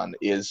touch on,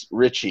 is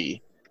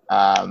Richie.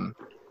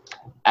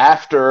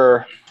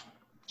 After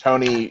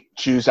Tony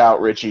chews out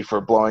Richie for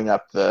blowing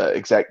up the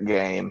exec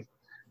game,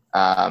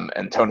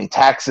 And Tony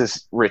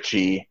taxes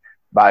Richie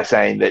by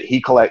saying that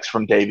he collects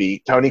from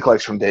Davey. Tony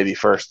collects from Davey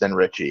first, then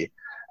Richie.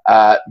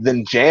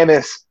 Then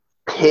Janice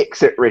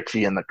picks at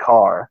Richie in the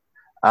car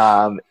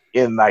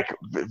in like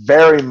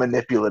very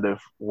manipulative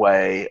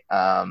way,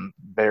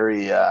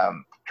 very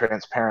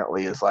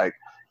transparently is like,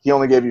 he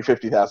only gave you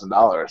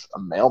 $50,000. A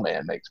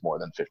mailman makes more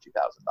than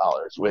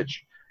 $50,000,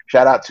 which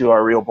shout out to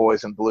our real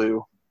boys in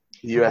blue,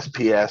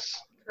 USPS.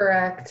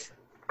 Correct.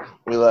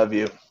 We love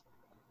you.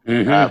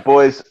 Mm-hmm.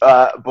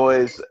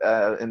 Boys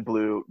in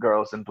blue,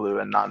 girls in blue,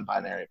 and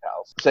non-binary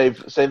pals.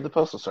 Save the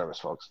postal service,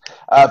 folks.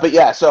 But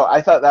yeah, so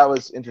I thought that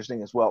was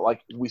interesting as well.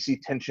 Like, we see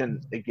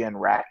tension again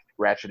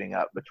ratcheting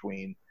up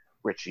between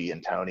Richie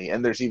and Tony,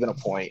 and there's even a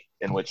point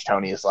in which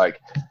Tony is like,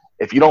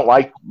 if you don't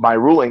like my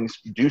rulings,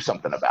 do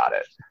something about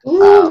it.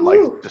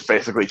 Like, just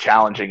basically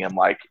challenging him,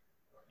 like,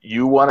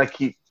 you want to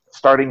keep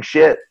starting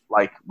shit,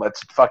 like,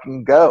 let's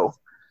fucking go.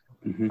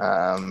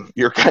 Mm-hmm.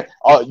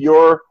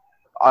 You're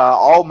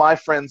all my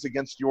friends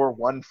against your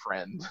one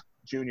friend,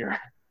 Junior.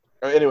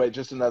 Anyway,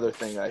 just another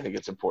thing I think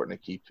it's important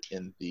to keep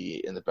in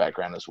the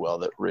background as well,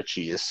 that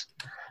Richie is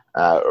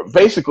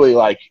basically,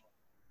 like,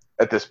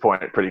 at this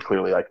point, pretty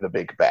clearly like the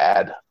big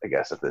bad, I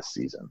guess, of this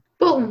season.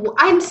 But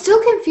I'm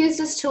still confused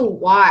as to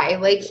why.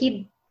 Like,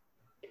 he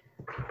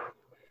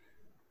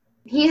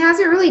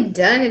hasn't really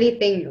done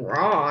anything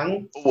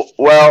wrong.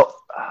 Well,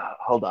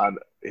 hold on.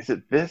 Is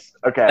it this?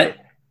 Okay.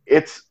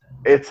 It's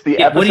the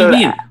episode. What do you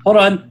mean? Hold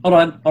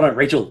on.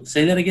 Rachel,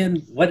 say that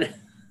again. What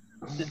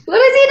has he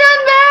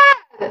done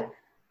bad?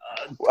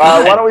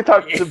 Why don't we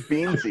talk to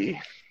Beansy?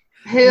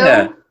 Who?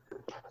 Yeah.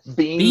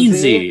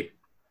 Beansy.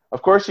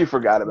 Of course you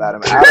forgot about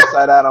him. Out of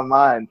sight, out of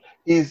mind.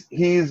 He's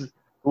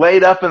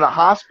laid up in the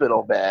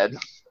hospital bed.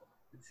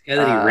 Yeah,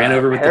 that he ran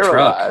over with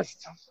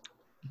paralyzed.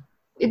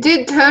 The truck.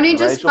 Dude, Tony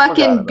just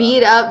fucking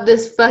beat up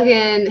his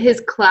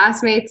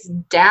classmate's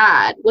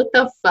dad. What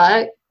the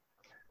fuck?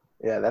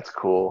 Yeah, that's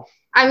cool.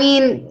 I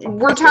mean,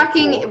 we're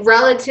talking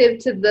relative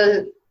to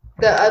the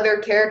other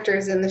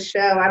characters in the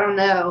show. I don't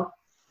know.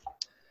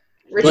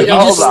 Richie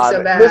hold on.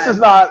 So bad.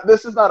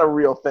 This is not a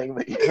real thing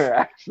that you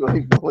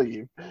actually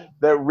believe,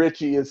 that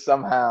Richie is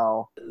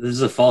somehow. This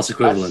is a false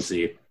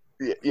equivalency.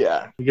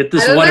 Yeah. Get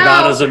this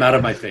whataboutism out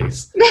of my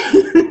face.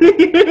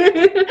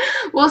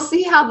 We'll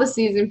see how the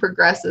season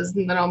progresses,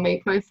 and then I'll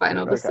make my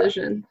final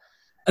decision.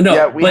 No,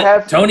 yeah,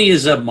 but Tony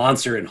is a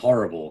monster and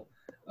horrible.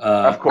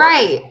 Of course.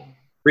 Right.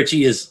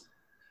 Richie is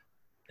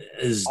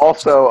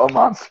also a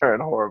monster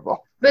and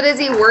horrible. But is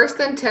he worse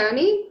than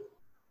Tony?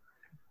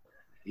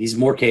 He's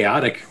more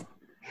chaotic.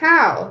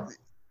 How?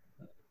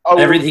 Oh,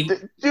 everything,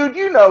 dude,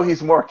 you know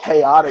he's more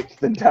chaotic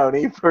than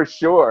Tony for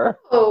sure.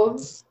 Oh,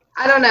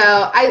 I don't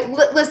know.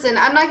 Listen,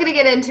 I'm not going to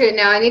get into it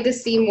now. I need to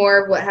see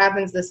more of what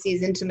happens this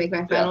season to make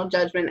my final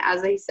judgment,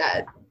 as I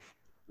said.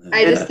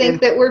 I just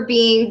think that we're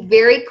being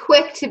very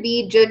quick to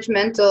be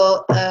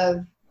judgmental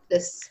of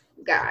this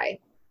guy.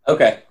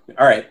 Okay.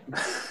 All right.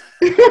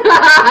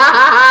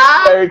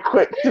 Very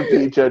quick to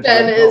be judgmental.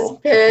 Ben is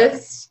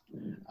pissed.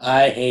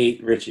 I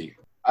hate Richie.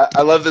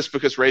 I love this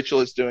because Rachel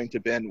is doing to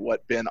Ben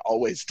what Ben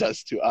always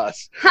does to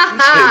us.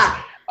 His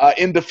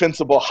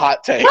indefensible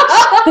hot takes.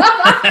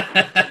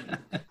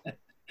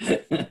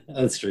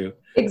 That's true.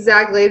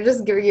 Exactly.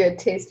 Just giving you a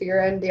taste of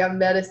your own damn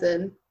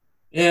medicine.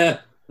 Yeah.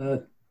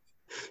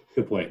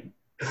 Good point.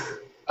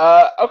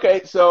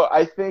 Okay, so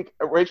I think,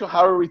 Rachel,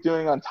 how are we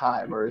doing on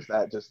time, or is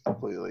that just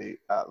completely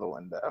out the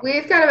window?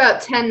 We've got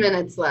about 10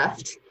 minutes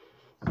left.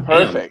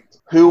 Perfect.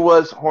 Who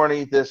was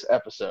horny this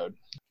episode?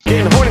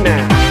 Getting horny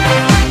now.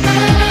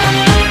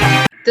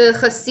 The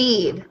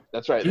Hasid.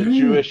 That's right, the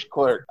Jewish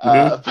clerk.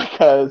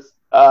 Because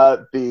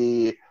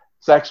the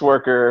sex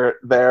worker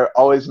there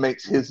always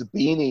makes his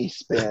beanie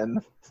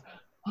spin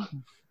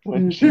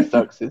when she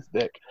sucks his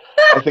dick.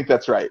 I think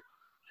that's right.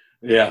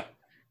 Yeah.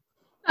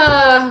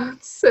 Oh,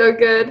 so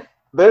good.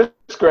 There's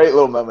great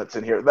little moments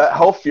in here. That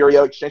whole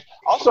Furio exchange.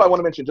 Also, I want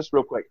to mention just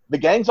real quick, the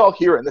gang's all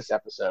here in this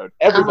episode.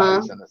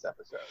 Everybody's in this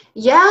episode.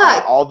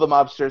 Yeah. All the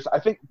mobsters. I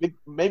think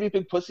maybe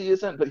Big Pussy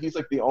isn't, but he's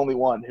like the only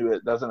one who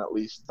doesn't at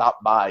least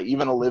stop by.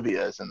 Even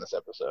Olivia is in this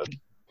episode.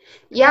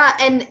 Yeah,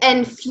 and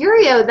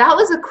Furio, that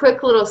was a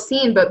quick little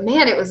scene, but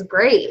man, it was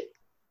great.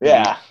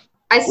 Yeah.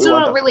 I still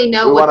don't really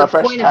know what the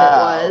point of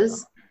it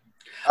was.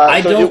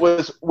 It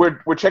was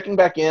we're checking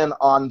back in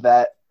on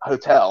that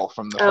hotel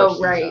from the first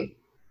season.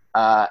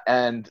 Right.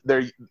 And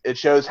it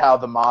shows how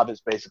the mob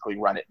has basically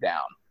run it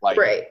down. Like,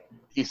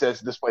 he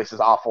says this place is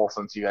awful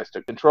since you guys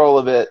took control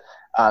of it.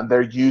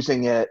 They're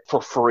using it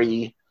for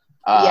free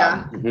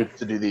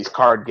to do these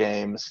card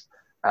games.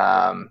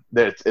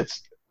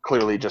 It's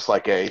clearly just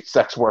like a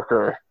sex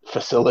worker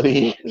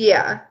facility.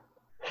 Yeah.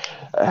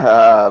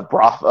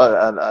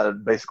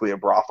 Basically a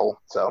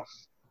brothel. So.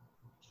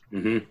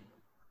 Mm-hmm.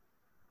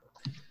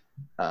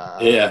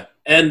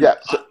 And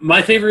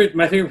my favorite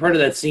part of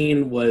that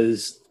scene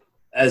was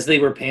as they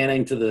were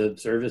panning to the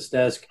service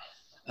desk,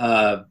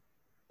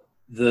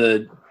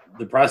 the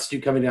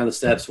prostitute coming down the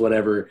steps,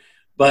 whatever,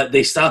 but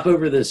they stop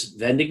over this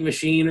vending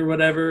machine or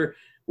whatever,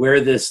 where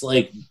this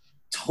like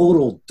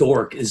total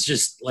dork is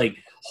just like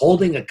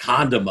holding a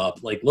condom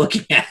up, like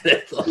looking at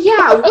it. Like,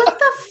 Yeah, what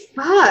the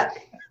fuck?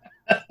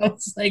 I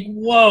was like,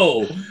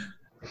 whoa.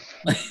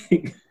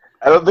 Like,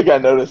 I don't think I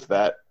noticed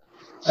that.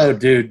 oh,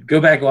 dude,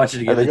 go back and watch it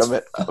I again. think It's I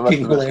must fucking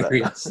have missed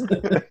hilarious.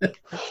 that.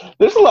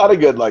 There's a lot of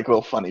good, like,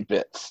 little funny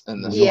bits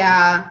in this one.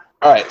 Yeah.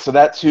 All right, so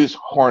that's who's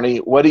horny.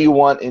 What do you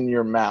want in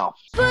your mouth?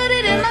 She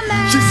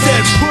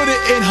said put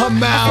it in her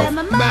mouth.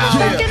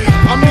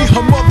 I mean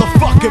her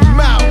motherfucking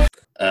mouth.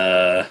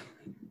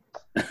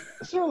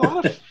 Is there a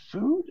lot of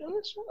food in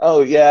this one?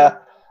 Oh, yeah.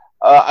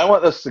 I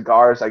want those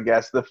cigars, I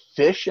guess. The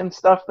fish and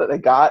stuff that they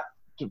got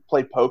to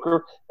play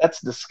poker,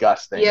 that's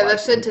disgusting. Yeah, Like,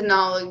 that shit did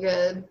not look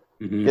good.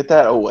 Mhm. get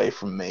that away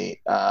from me.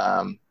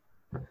 I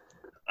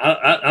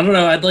don't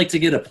know. I'd like to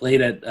get a plate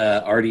at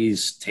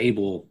Artie's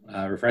table,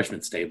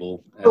 refreshments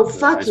table. at Oh the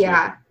fuck high school.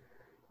 yeah.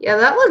 Yeah,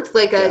 that looked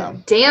like a Yeah.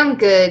 damn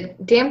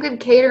good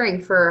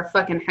catering for a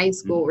fucking high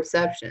school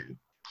reception.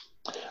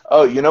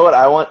 Oh, you know what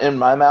I want in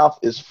my mouth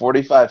is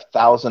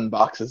 45,000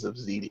 boxes of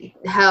ziti.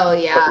 Hell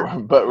yeah.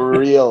 But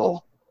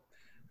real.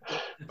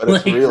 But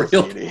it's Like real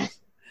real- ziti.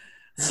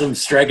 Some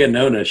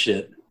Stregonona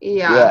shit.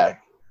 Yeah.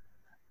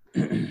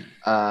 Yeah. And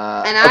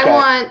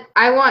Okay.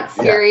 I want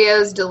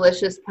Furio's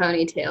delicious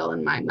ponytail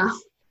in my mouth.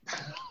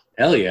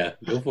 Hell yeah,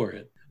 go for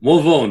it.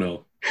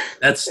 Movono.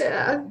 That's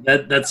Yeah.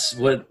 that's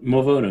what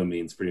Movono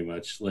means, pretty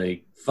much.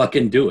 Like,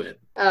 fucking do it.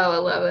 Oh, I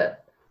love it.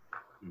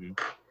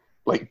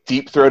 Like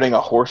deep throating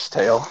a horse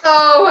tail.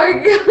 Oh my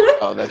god.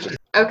 Oh, that's just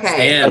Okay.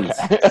 Stands.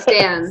 okay.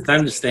 Stands. It's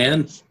time to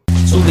stand.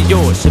 Truly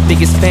yours, your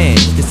biggest fan.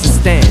 This is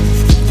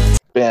Stan.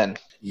 Ben.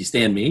 You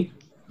stand me?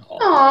 Oh.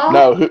 Aw.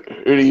 No, who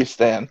do you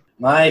stand?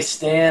 My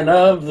stand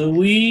of the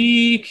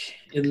week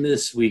in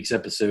this week's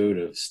episode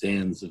of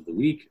Stands of the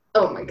Week.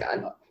 Oh my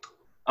god.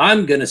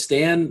 I'm gonna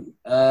stand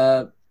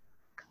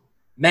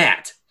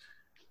Matt.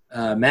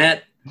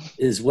 Matt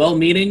is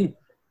well-meaning.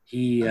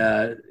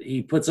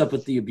 He puts up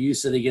with the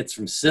abuse that he gets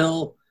from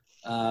Syl,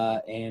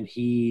 and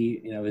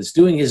he is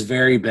doing his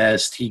very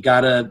best. He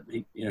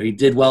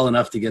did well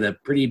enough to get a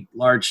pretty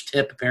large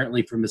tip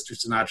apparently from Mr.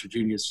 Sinatra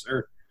Jr.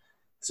 Sir.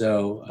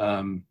 So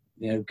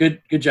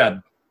good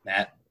job,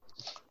 Matt.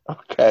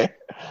 Okay.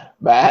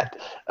 Matt.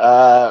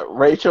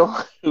 Rachel,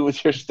 who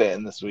was your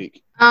stand this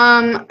week?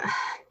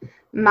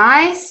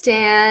 My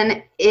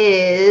stan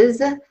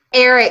is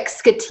Eric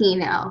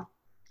Scatino.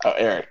 Oh,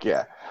 Eric,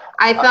 yeah.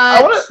 I thought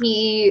I wanna-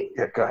 he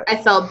Yeah, go ahead. I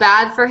felt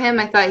bad for him.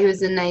 I thought he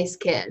was a nice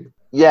kid.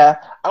 Yeah,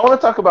 I want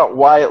to talk about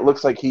why it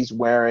looks like he's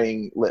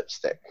wearing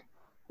lipstick.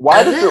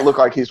 Why does it look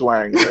like he's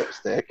wearing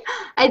lipstick?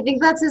 I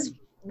think that's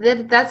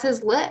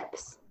his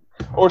lips.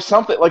 Or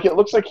something. Like, it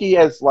looks like he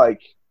has,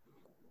 like...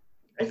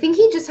 I think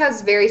he just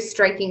has very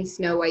striking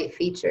Snow White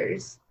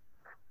features.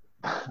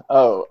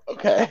 Oh,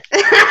 okay.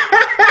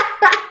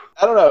 I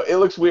don't know. It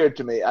looks weird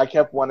to me. I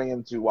kept wanting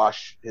him to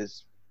wash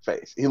his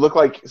face. He looked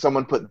like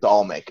someone put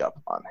doll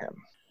makeup on him.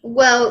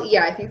 Well,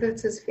 yeah, I think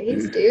that's his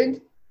face,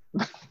 dude.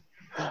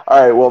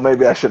 All right, well,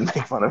 maybe I shouldn't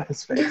make fun of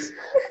his face.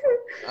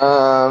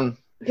 Who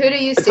do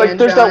you It's stand, like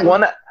there's John?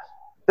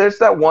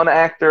 that one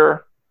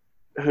actor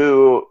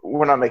who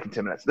we're not making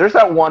 10 minutes. There's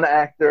that one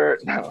actor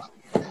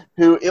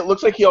who it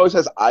looks like he always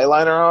has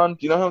eyeliner on. Do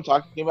you know who I'm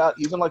talking about?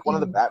 He's in like one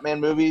of the Batman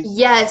movies.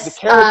 Yes. The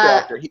character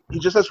actor. He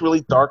just has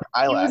really dark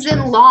He eyelashes. was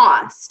in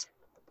Lost.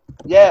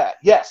 Yeah,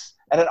 yes.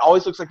 And it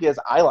always looks like he has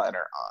eyeliner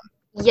on.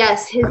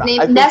 Yes, his And name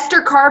I think-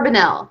 Nestor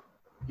Carbonell.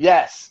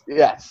 Yes.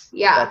 Yeah.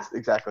 That's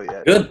exactly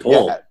it. Good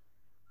pull. Yeah.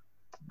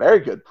 Very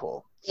good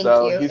pull. Thank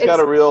So you. he's got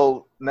a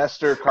real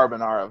Nestor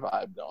Carbonara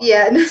vibe going.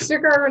 Yeah, Nestor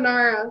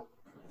Carbonara.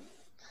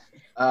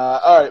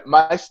 All right,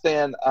 my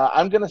stand.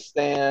 I'm gonna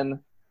stand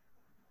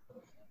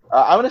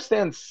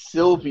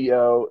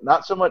Silvio,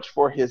 not so much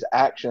for his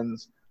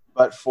actions,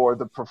 but for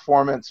the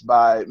performance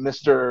by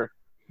Mr.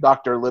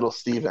 Dr. Little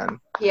Steven.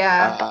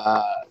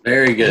 Yeah.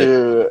 Very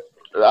good.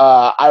 Who,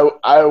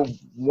 I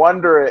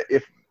wonder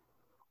if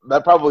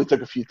that probably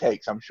took a few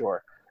takes, I'm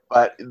sure,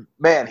 but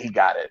man, he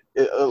got it.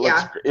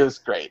 It was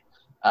great.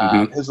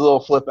 His little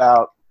flip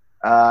out,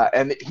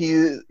 and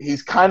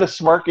he's kind of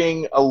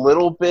smirking a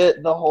little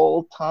bit the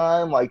whole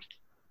time. Like,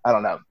 I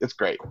don't know, it's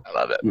great. I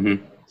love it.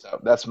 Mhm. So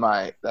that's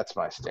my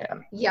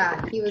stand.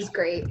 Yeah, he was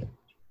great.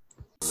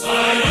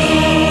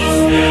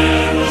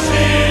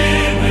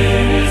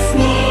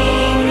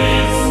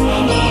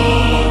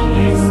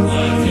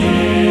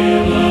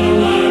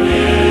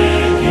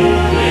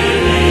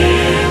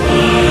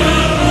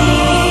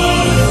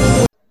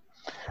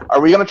 Are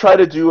we gonna try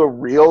to do a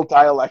real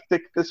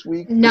dialectic this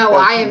week? No,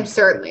 Because- I am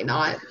certainly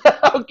not.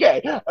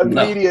 Okay,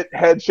 immediate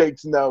head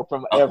shakes no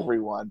from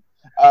everyone.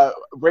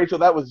 Rachel,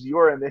 that was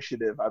your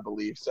initiative, I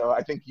believe. So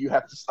I think you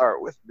have to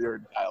start with your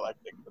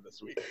dialectic for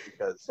this week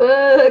because All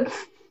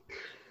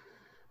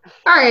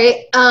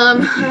right.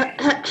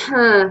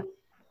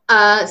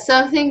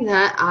 Something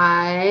that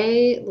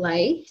I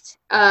liked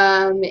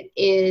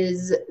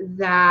is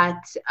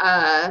that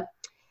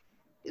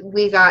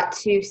we got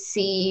to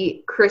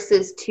see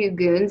Chris's Two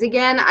Goons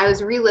again. I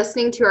was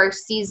re-listening to our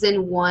season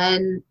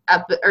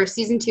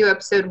 2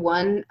 episode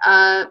 1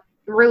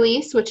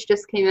 release, which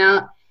just came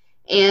out,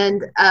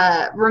 and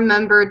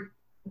remembered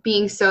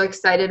being so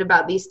excited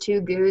about these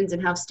two goons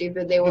and how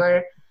stupid they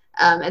were.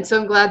 And so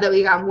I'm glad that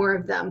we got more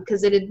of them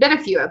because it had been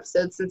a few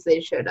episodes since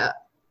they showed up.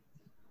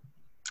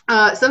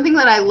 Something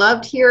that I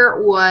loved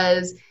here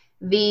was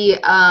the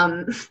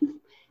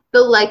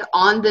the like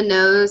on the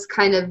nose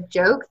kind of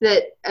joke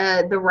that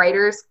the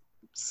writers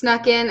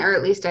snuck in, or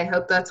at least I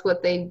hope that's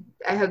what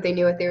I hope they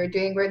knew what they were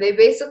doing, where they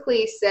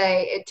basically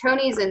say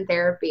Tony's in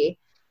therapy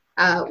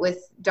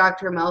with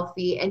Dr.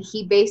 Melfi, and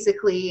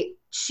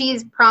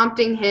she's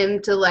prompting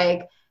him to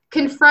like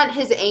confront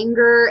his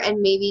anger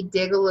and maybe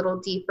dig a little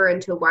deeper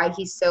into why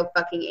he's so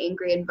fucking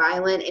angry and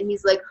violent. And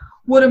he's like,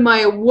 what am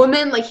I, a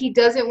woman? Like, he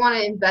doesn't want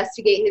to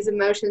investigate his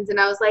emotions. And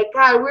I was like,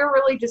 God, we're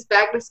really just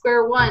back to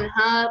square one,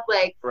 huh?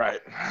 Like,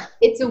 right.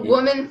 It's a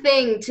woman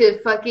thing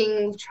to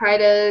fucking try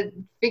to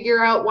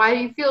figure out why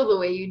you feel the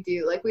way you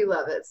do. Like, we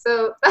love it.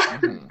 So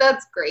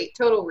that's great.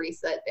 Total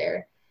reset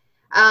there.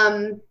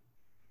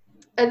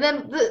 And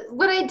then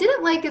what I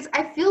didn't like is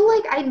I feel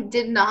like I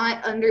did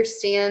not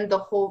understand the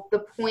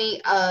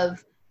point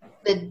of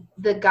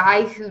the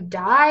guy who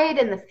died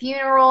and the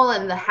funeral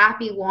and the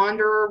happy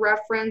wanderer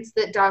reference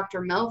that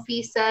Dr.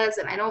 Melfi says,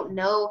 and I don't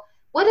know,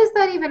 what is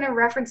that even a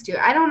reference to?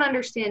 I don't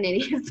understand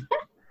any of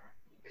that.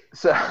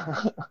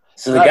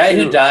 So the guy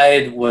who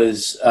died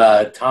was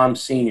Tom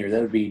Sr.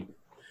 That would be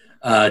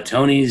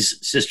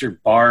Tony's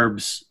sister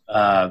Barb's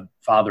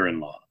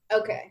father-in-law.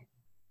 Okay.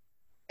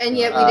 And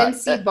yet we didn't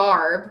see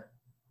Barb.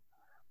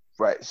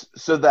 Right.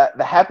 So that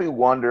the happy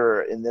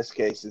wanderer in this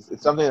case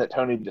it's something that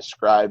Tony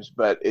describes,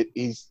 but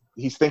he's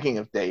thinking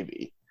of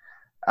Davey,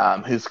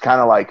 who's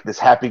kind of like this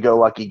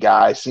happy-go-lucky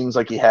guy, seems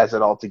like he has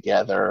it all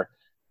together,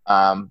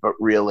 but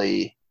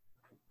really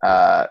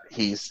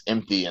he's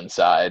empty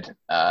inside,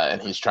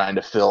 and he's trying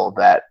to fill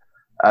that.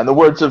 In the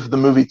words of the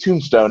movie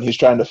Tombstone, he's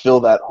trying to fill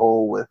that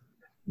hole with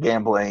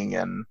gambling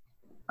and,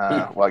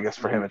 well, I guess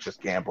for him it's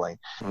just gambling.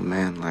 A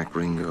man like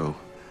Ringo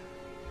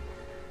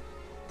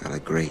got a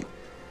great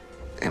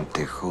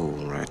empty hole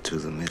right to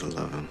the middle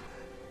of him.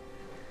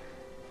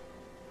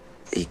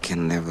 He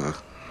can never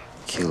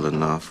kill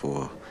enough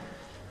or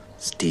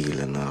steal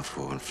enough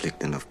or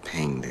inflict enough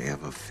pain to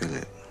ever fill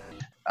it.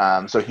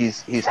 So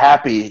he's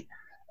happy.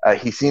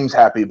 He seems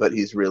happy, but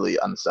he's really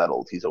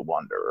unsettled. He's a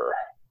wanderer.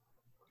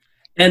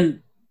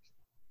 And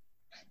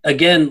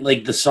again,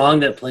 like the song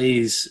that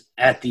plays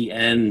at the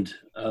end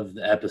of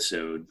the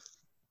episode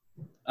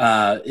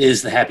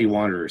is the Happy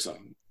Wanderer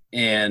song.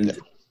 And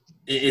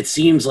it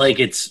seems like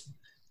it's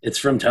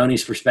from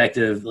Tony's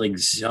perspective, like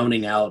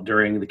zoning out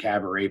during the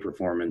cabaret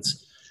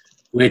performance,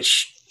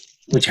 which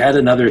had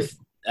another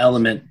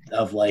element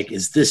of like,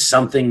 is this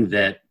something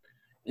that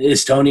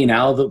is Tony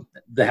now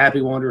the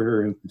Happy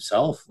Wanderer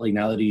himself? Like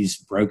now that he's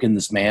broken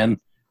this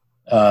man,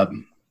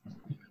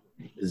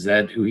 is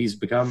that who he's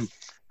become?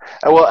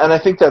 Well, and I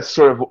think that's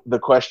sort of the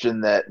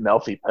question that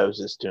Melfi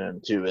poses to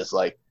him too, is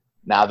like,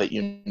 now that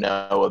you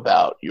know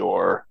about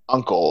your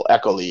uncle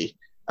Eckerly,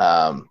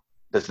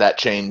 does that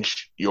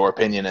change your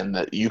opinion and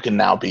that you can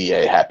now be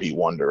a happy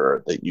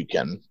wanderer, that you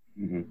can,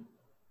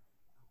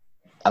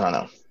 I don't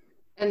know.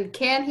 And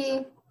can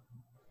he?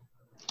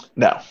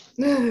 No.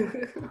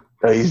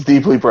 He's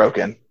deeply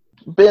broken.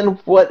 Ben,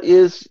 what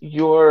is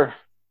your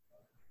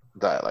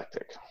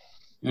dialectic?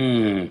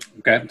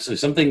 Okay. So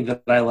something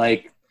that I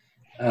like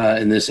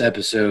in this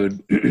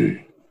episode,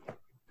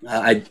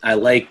 I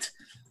liked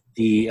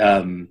the,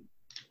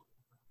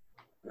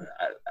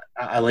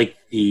 I like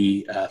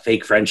the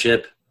fake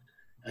friendship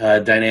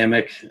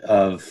dynamic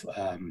of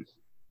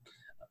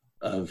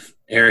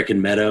Eric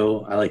and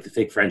Meadow. I like the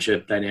fake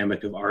friendship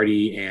dynamic of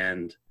Artie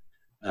and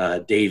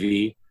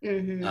Davey,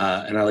 and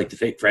I like the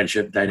fake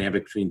friendship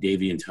dynamic between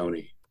Davey and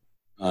Tony.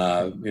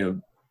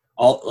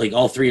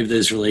 All three of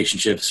those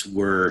relationships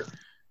were,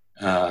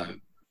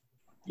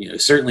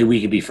 certainly we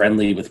could be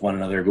friendly with one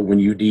another, but when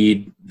you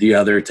need the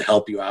other to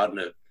help you out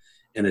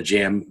in a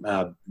jam,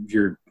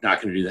 you're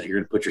not going to do that. You're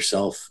going to put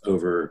yourself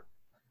over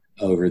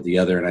the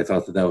other, and I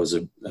thought that was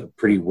a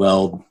pretty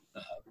well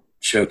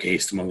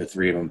showcased among the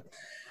three of them.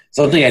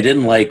 Something I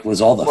didn't like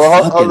was all the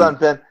hold on,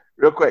 Ben,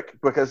 real quick,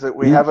 because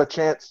we have a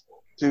chance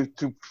to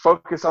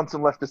focus on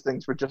some leftist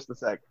things for just a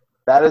sec.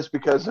 That is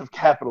because of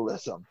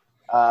capitalism.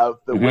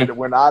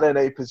 We're not in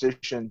a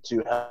position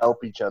to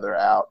help each other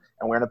out,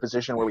 and we're in a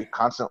position where we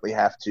constantly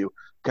have to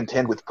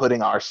contend with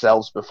putting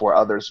ourselves before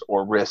others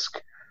or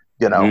risk,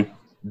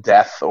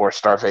 death or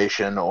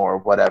starvation or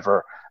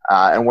whatever.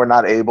 And we're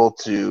not able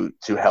to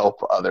help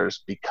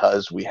others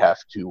because we have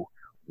to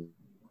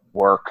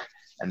work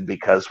and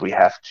because we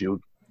have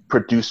to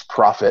produce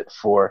profit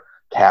for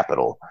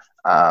capital.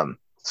 I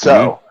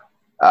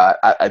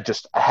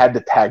had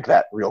to tag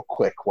that real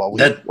quick while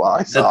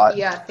I saw it.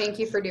 Yeah, thank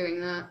you for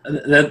doing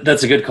that.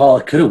 That's a good call.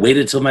 I could have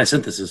waited till my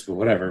synthesis, but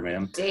whatever,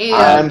 man.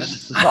 Damn. I'm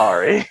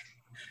sorry.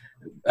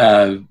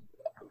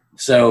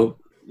 So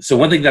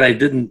one thing that I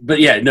didn't, but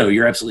yeah, no,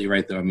 you're absolutely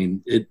right though. I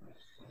mean, it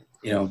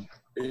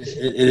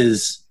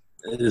is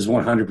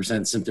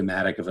 100%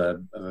 symptomatic of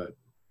a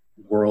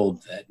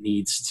world that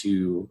needs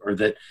to, or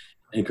that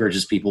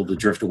encourages people to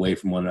drift away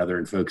from one another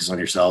and focus on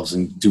yourselves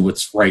and do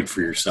what's right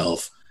for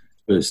yourself.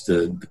 opposed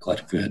to the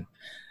collective good.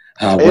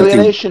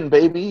 Alienation,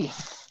 baby.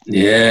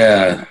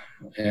 Yeah.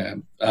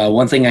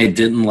 One thing I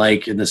didn't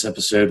like in this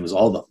episode was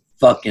all the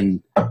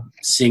fucking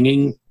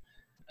singing.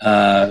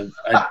 I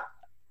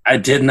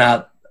did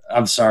not.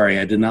 I'm sorry.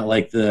 I did not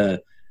like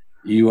the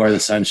 "You Are the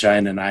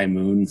Sunshine and I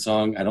Moon"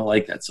 song. I don't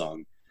like that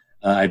song.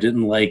 I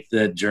didn't like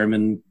the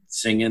German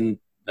singing.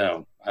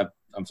 No,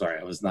 I'm sorry.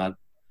 I was not.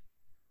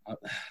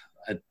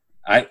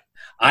 I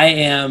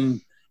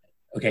am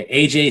okay.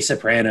 AJ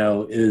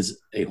Soprano is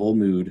a whole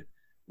mood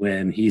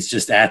when he's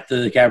just at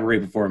the cabaret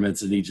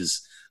performance and he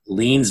just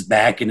leans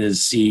back in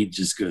his seat,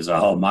 just goes,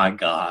 "Oh my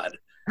God."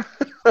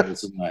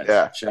 This is nice.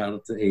 Yeah. Shout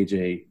out to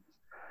AJ,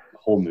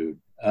 whole mood.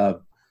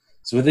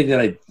 So one thing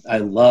that I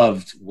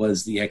loved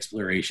was the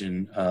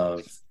exploration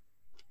of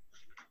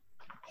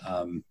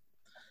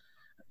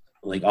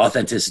like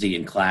authenticity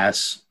in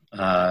class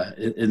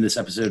in this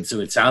episode. So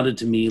it sounded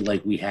to me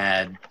like we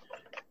had,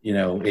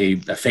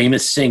 a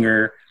famous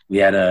singer, we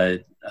had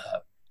a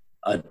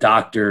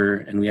doctor,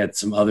 and we had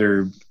some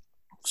other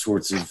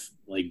sorts of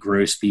like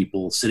gross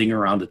people sitting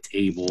around a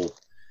table.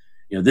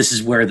 This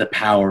is where the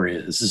power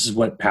is. This is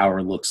what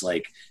power looks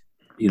like.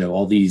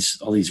 All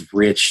these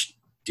rich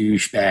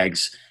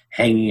douchebags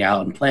hanging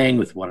out and playing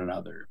with one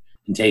another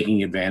and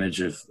taking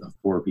advantage of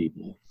poor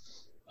people.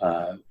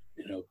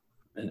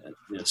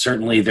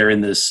 Certainly they're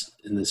in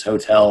this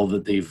hotel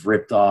that they've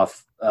ripped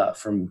off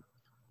from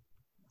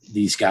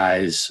these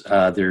guys.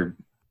 They're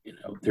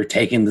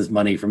taking this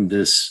money from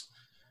this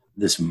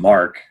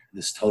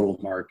total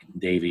Mark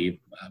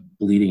Davey,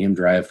 bleeding him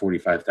dry of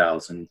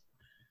 $45,000.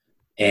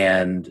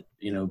 And,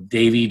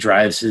 Davey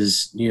drives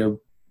his,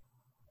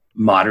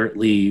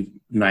 moderately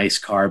nice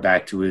car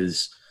back to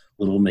his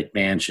little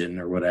McMansion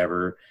or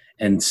whatever,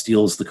 and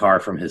steals the car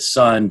from his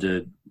son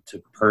to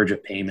purge a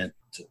payment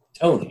to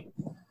Tony.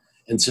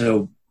 And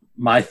so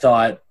my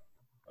thought,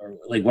 or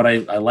like what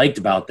I liked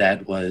about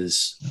that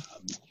was,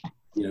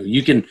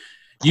 you can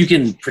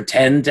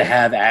pretend to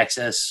have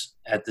access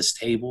at this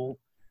table,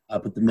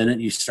 but the minute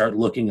you start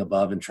looking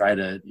above and try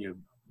to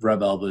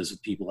rub elbows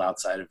with people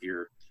outside of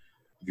your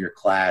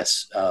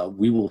class,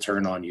 we will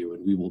turn on you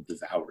and we will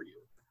devour you.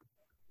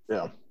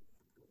 Yeah.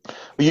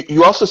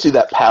 You also see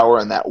that power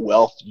and that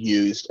wealth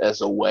used as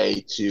a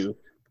way to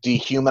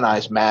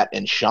dehumanize Matt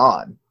and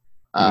Sean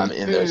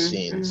in those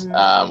scenes,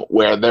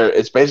 where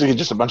it's basically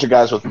just a bunch of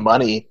guys with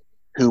money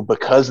who,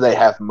 because they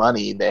have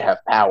money, they have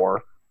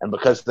power, and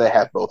because they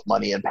have both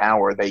money and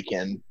power, they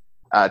can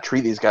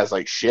treat these guys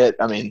like shit.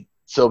 I mean,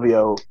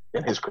 Silvio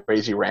in his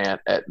crazy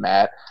rant at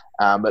Matt,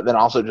 but then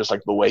also just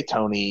like the way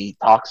Tony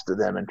talks to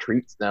them and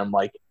treats them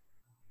like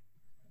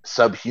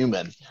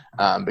subhuman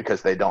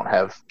because they don't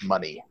have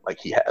money like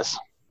he has.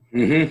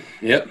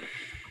 Mm-hmm. Yep.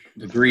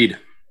 Agreed.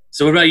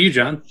 So what about you,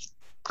 John?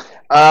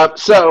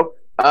 So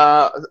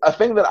a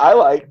thing that I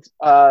liked,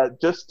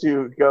 just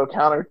to go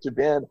counter to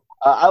Ben,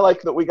 I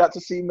like that we got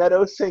to see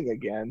Meadows sing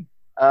again.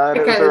 And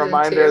it was a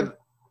reminder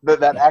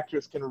that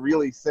actress can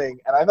really sing.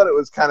 And I thought it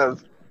was kind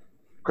of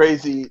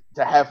crazy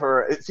to have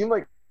her. It seemed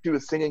like she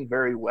was singing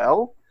very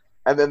well.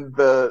 And then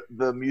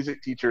the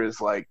music teacher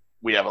is like,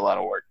 "We have a lot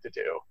of work to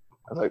do."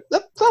 I was like,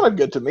 that sounded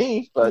good to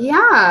me. But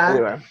yeah.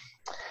 Anyway,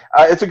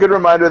 it's a good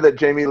reminder that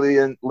Jamie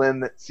Lynn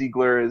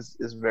Siegler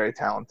is very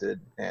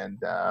talented. And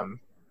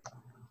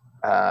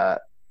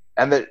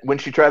that when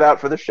she tried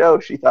out for the show,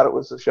 she thought it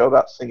was a show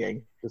about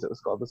singing because it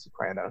was called The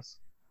Sopranos.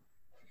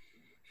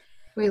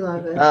 We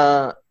love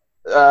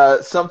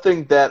it.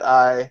 Something that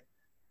I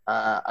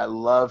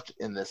loved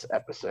in this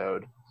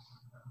episode.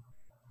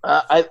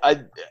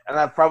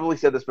 I've probably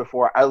said this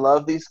before. I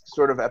love these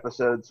sort of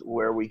episodes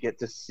where we get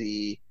to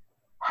see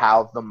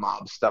how the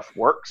mob stuff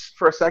works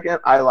for a second.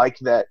 I like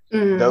that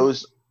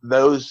those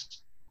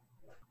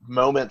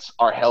moments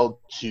are held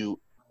to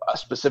a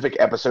specific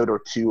episode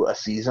or to a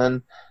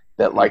season.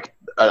 That like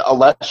a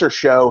lesser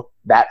show,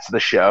 that's the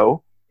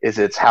show.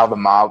 It's how the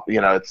mob,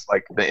 it's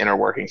like the inner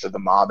workings of the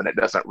mob, and it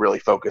doesn't really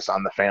focus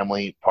on the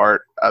family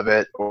part of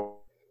it or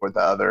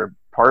the other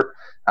part.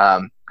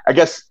 I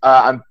guess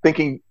I'm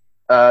thinking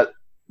the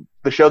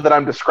show that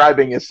I'm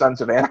describing is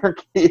Sons of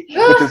Anarchy,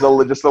 which is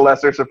just a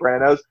lesser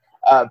Sopranos,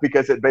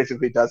 because it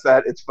basically does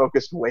that. It's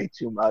focused way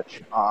too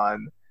much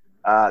on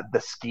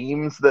the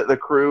schemes that the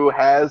crew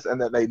has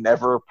and that they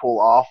never pull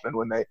off, and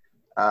when they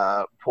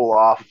pull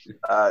off,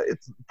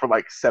 it's for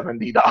like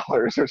 $70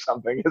 or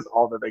something is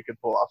all that they could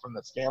pull off from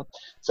the scam.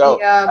 So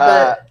yeah,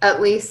 but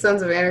at least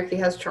Sons of Anarchy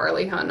has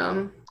Charlie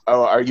Hunnam.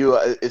 Oh, are you?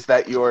 Is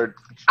that your?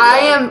 I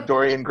am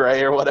Dorian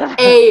Gray or whatever.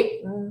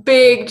 A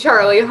big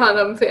Charlie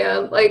Hunnam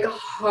fan, like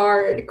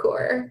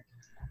hardcore.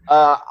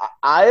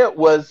 I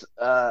was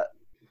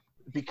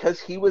because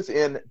he was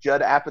in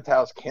Judd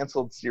Apatow's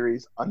canceled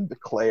series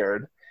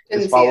Undeclared.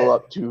 His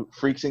follow-up to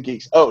Freaks and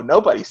Geeks. Oh,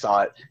 nobody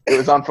saw it. It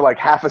was on for like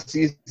half a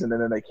season, and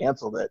then they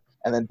canceled it.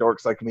 And then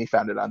dorks like me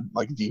found it on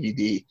like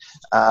DVD.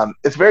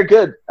 It's very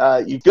good.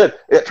 Good.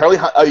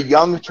 A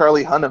young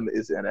Charlie Hunnam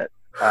is in it.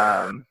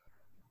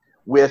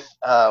 With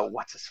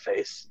what's his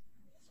face?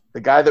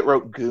 The guy that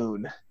wrote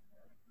Goon.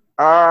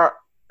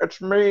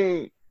 It's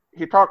me.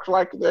 He talks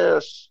like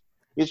this.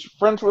 He's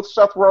friends with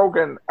Seth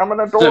Rogen. I'm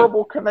an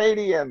adorable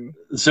Canadian.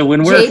 So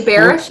when we're Jay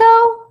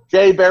Baruchel?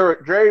 Jay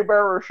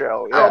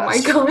Baruchel. Yes. Oh my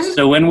god.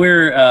 So when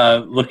we're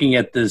looking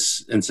at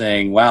this and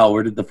saying, "Wow,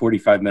 where did the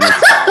 45 minutes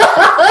go?"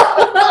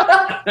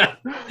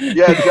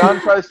 Yeah, John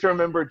tries to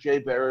remember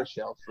Jay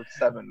Baruchel for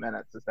 7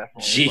 minutes. It's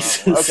definitely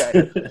Jesus.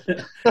 Okay.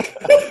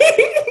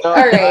 All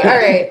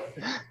right.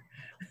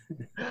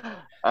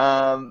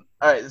 All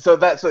right. So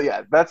that's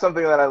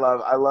something that I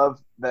love. I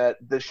love that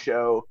this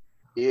show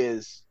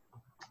is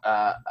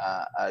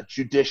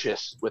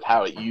judicious with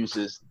how it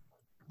uses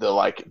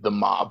the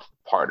mob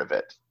part of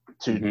it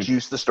to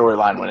juice the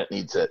storyline when it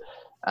needs it.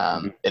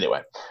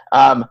 Anyway,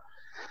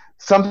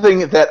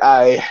 something that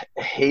I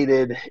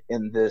hated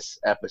in this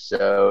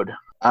episode.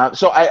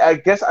 So I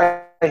guess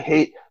I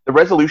hate the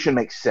resolution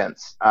makes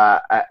sense,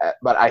 but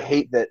I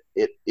hate that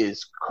it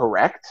is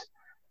correct.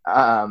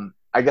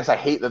 I guess I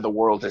hate that the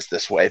world is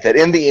this way. That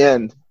in the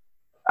end,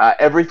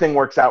 everything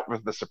works out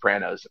with the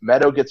Sopranos.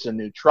 Meadow gets a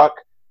new truck.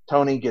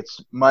 Tony gets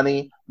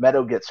money.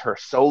 Meadow gets her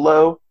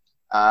solo.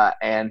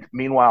 And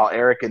meanwhile,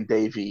 Eric and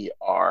Davey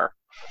are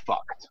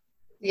fucked.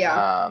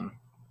 Yeah.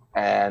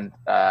 And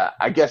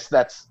I guess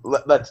that's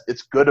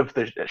it's good of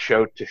the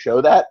show to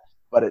show that,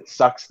 but it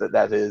sucks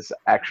that is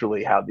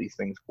actually how these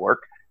things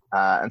work.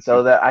 And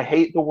so that I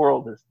hate the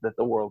world is that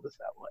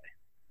way.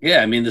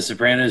 Yeah, I mean, the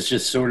Sopranos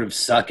just sort of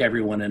suck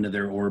everyone into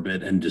their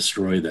orbit and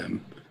destroy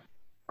them.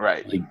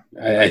 Right. Like,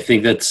 I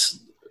think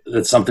that's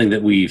something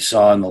that we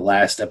saw in the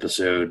last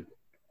episode.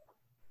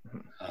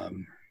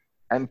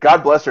 And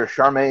God bless her,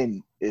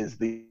 Charmaine is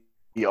the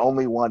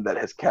only one that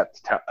has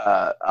kept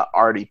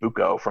Artie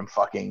Bucco from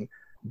fucking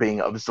being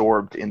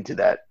absorbed into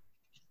that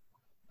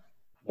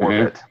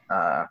orbit.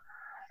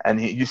 And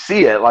you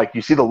see it, like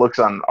you see the looks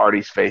on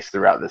Artie's face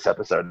throughout this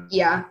episode.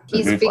 Yeah,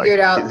 he's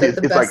figured out that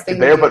the best thing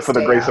there, to do but is for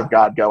the stay grace out. of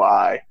God, go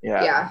I.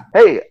 Yeah.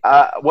 Hey,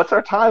 what's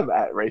our time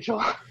at, Rachel?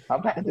 How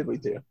bad did we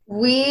do?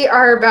 We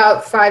are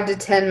about 5 to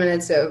 10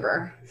 minutes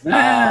over. All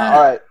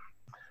right.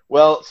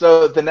 Well,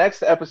 so the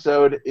next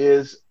episode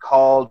is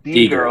called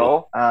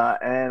D-Girl,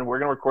 and we're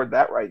going to record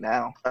that right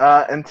now.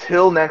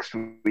 Until next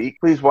week,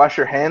 please wash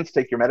your hands,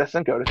 take your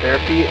medicine, go to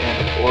therapy,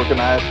 and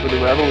organize for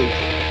the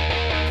revolution.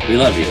 We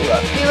love you. We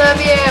love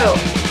you.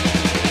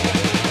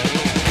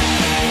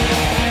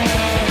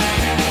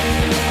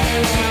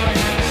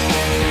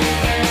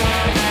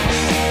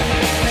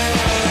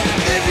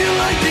 If you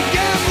like to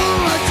gamble,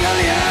 I tell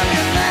you I'm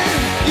your man.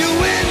 You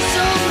win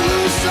some,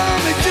 lose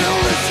some, it's all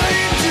the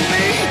same to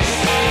me.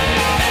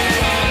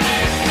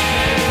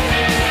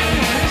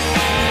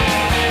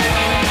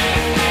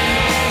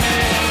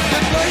 The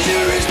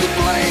pleasure is to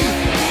blame.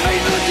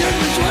 Ain't no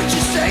difference what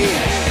you say.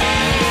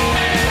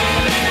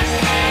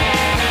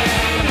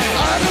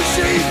 I don't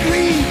say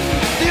green.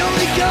 The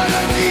only card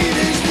I need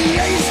is the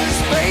ace of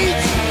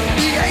spades.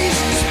 The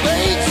ace of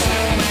spades.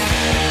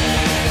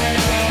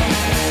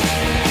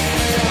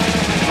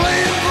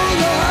 Playing for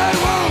the high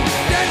road,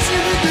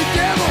 dancing with the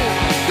devil,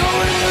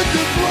 going with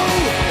the flow.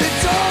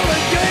 It's all a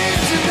game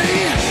to me.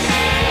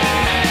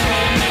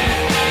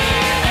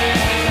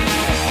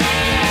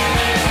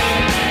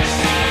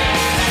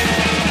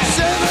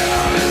 Seven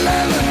or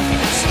 11,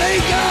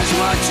 snake eyes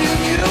watching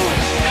you.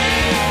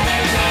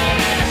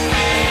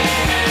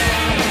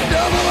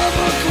 Double up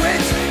or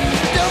quit,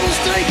 double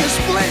strike or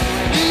split.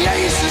 The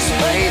ace of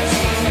spades,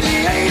 the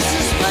ace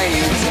of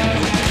spades.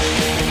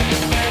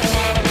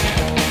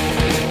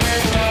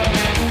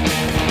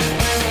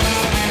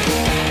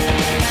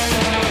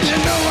 You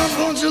know I'm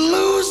going to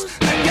lose,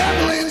 and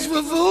gambling's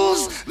for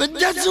fools. But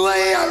that's the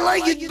way I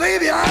like it,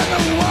 baby. I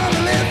don't want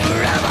to live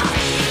forever.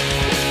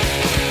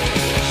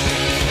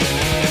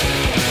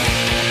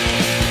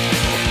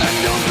 And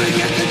don't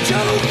forget the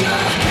Joker.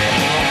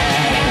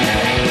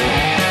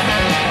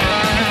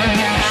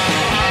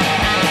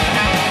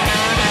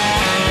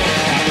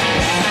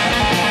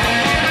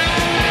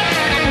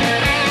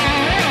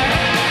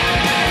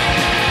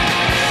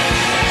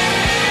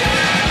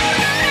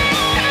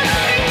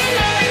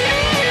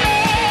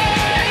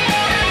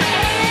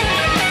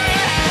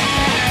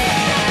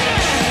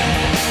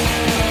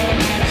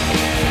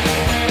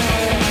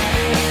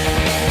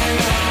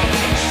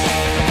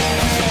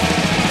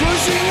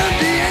 Pushing up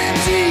the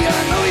ante, I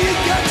know you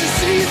got to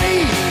see me.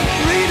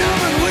 Read 'em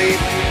and weep,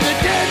 the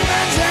dead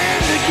man's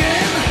hand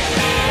again.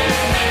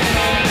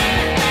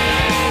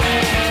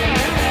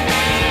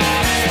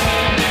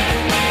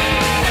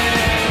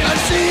 I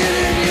see it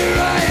in your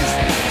eyes,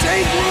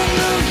 take one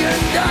look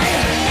and die.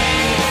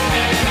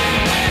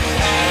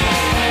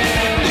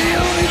 The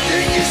only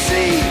thing you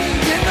see,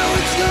 you know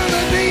it's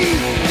gonna be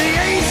the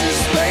ace of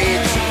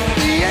spades,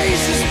 the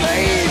ace of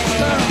spades.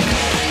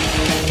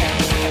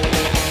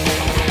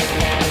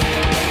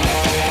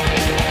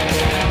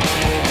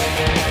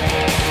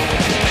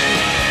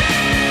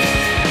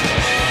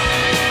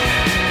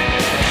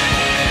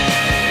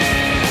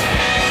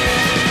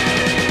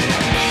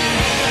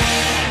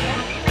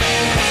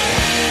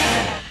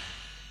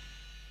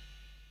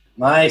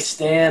 My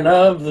stand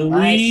of the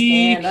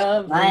week.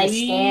 My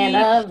stand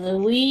of the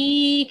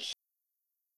week.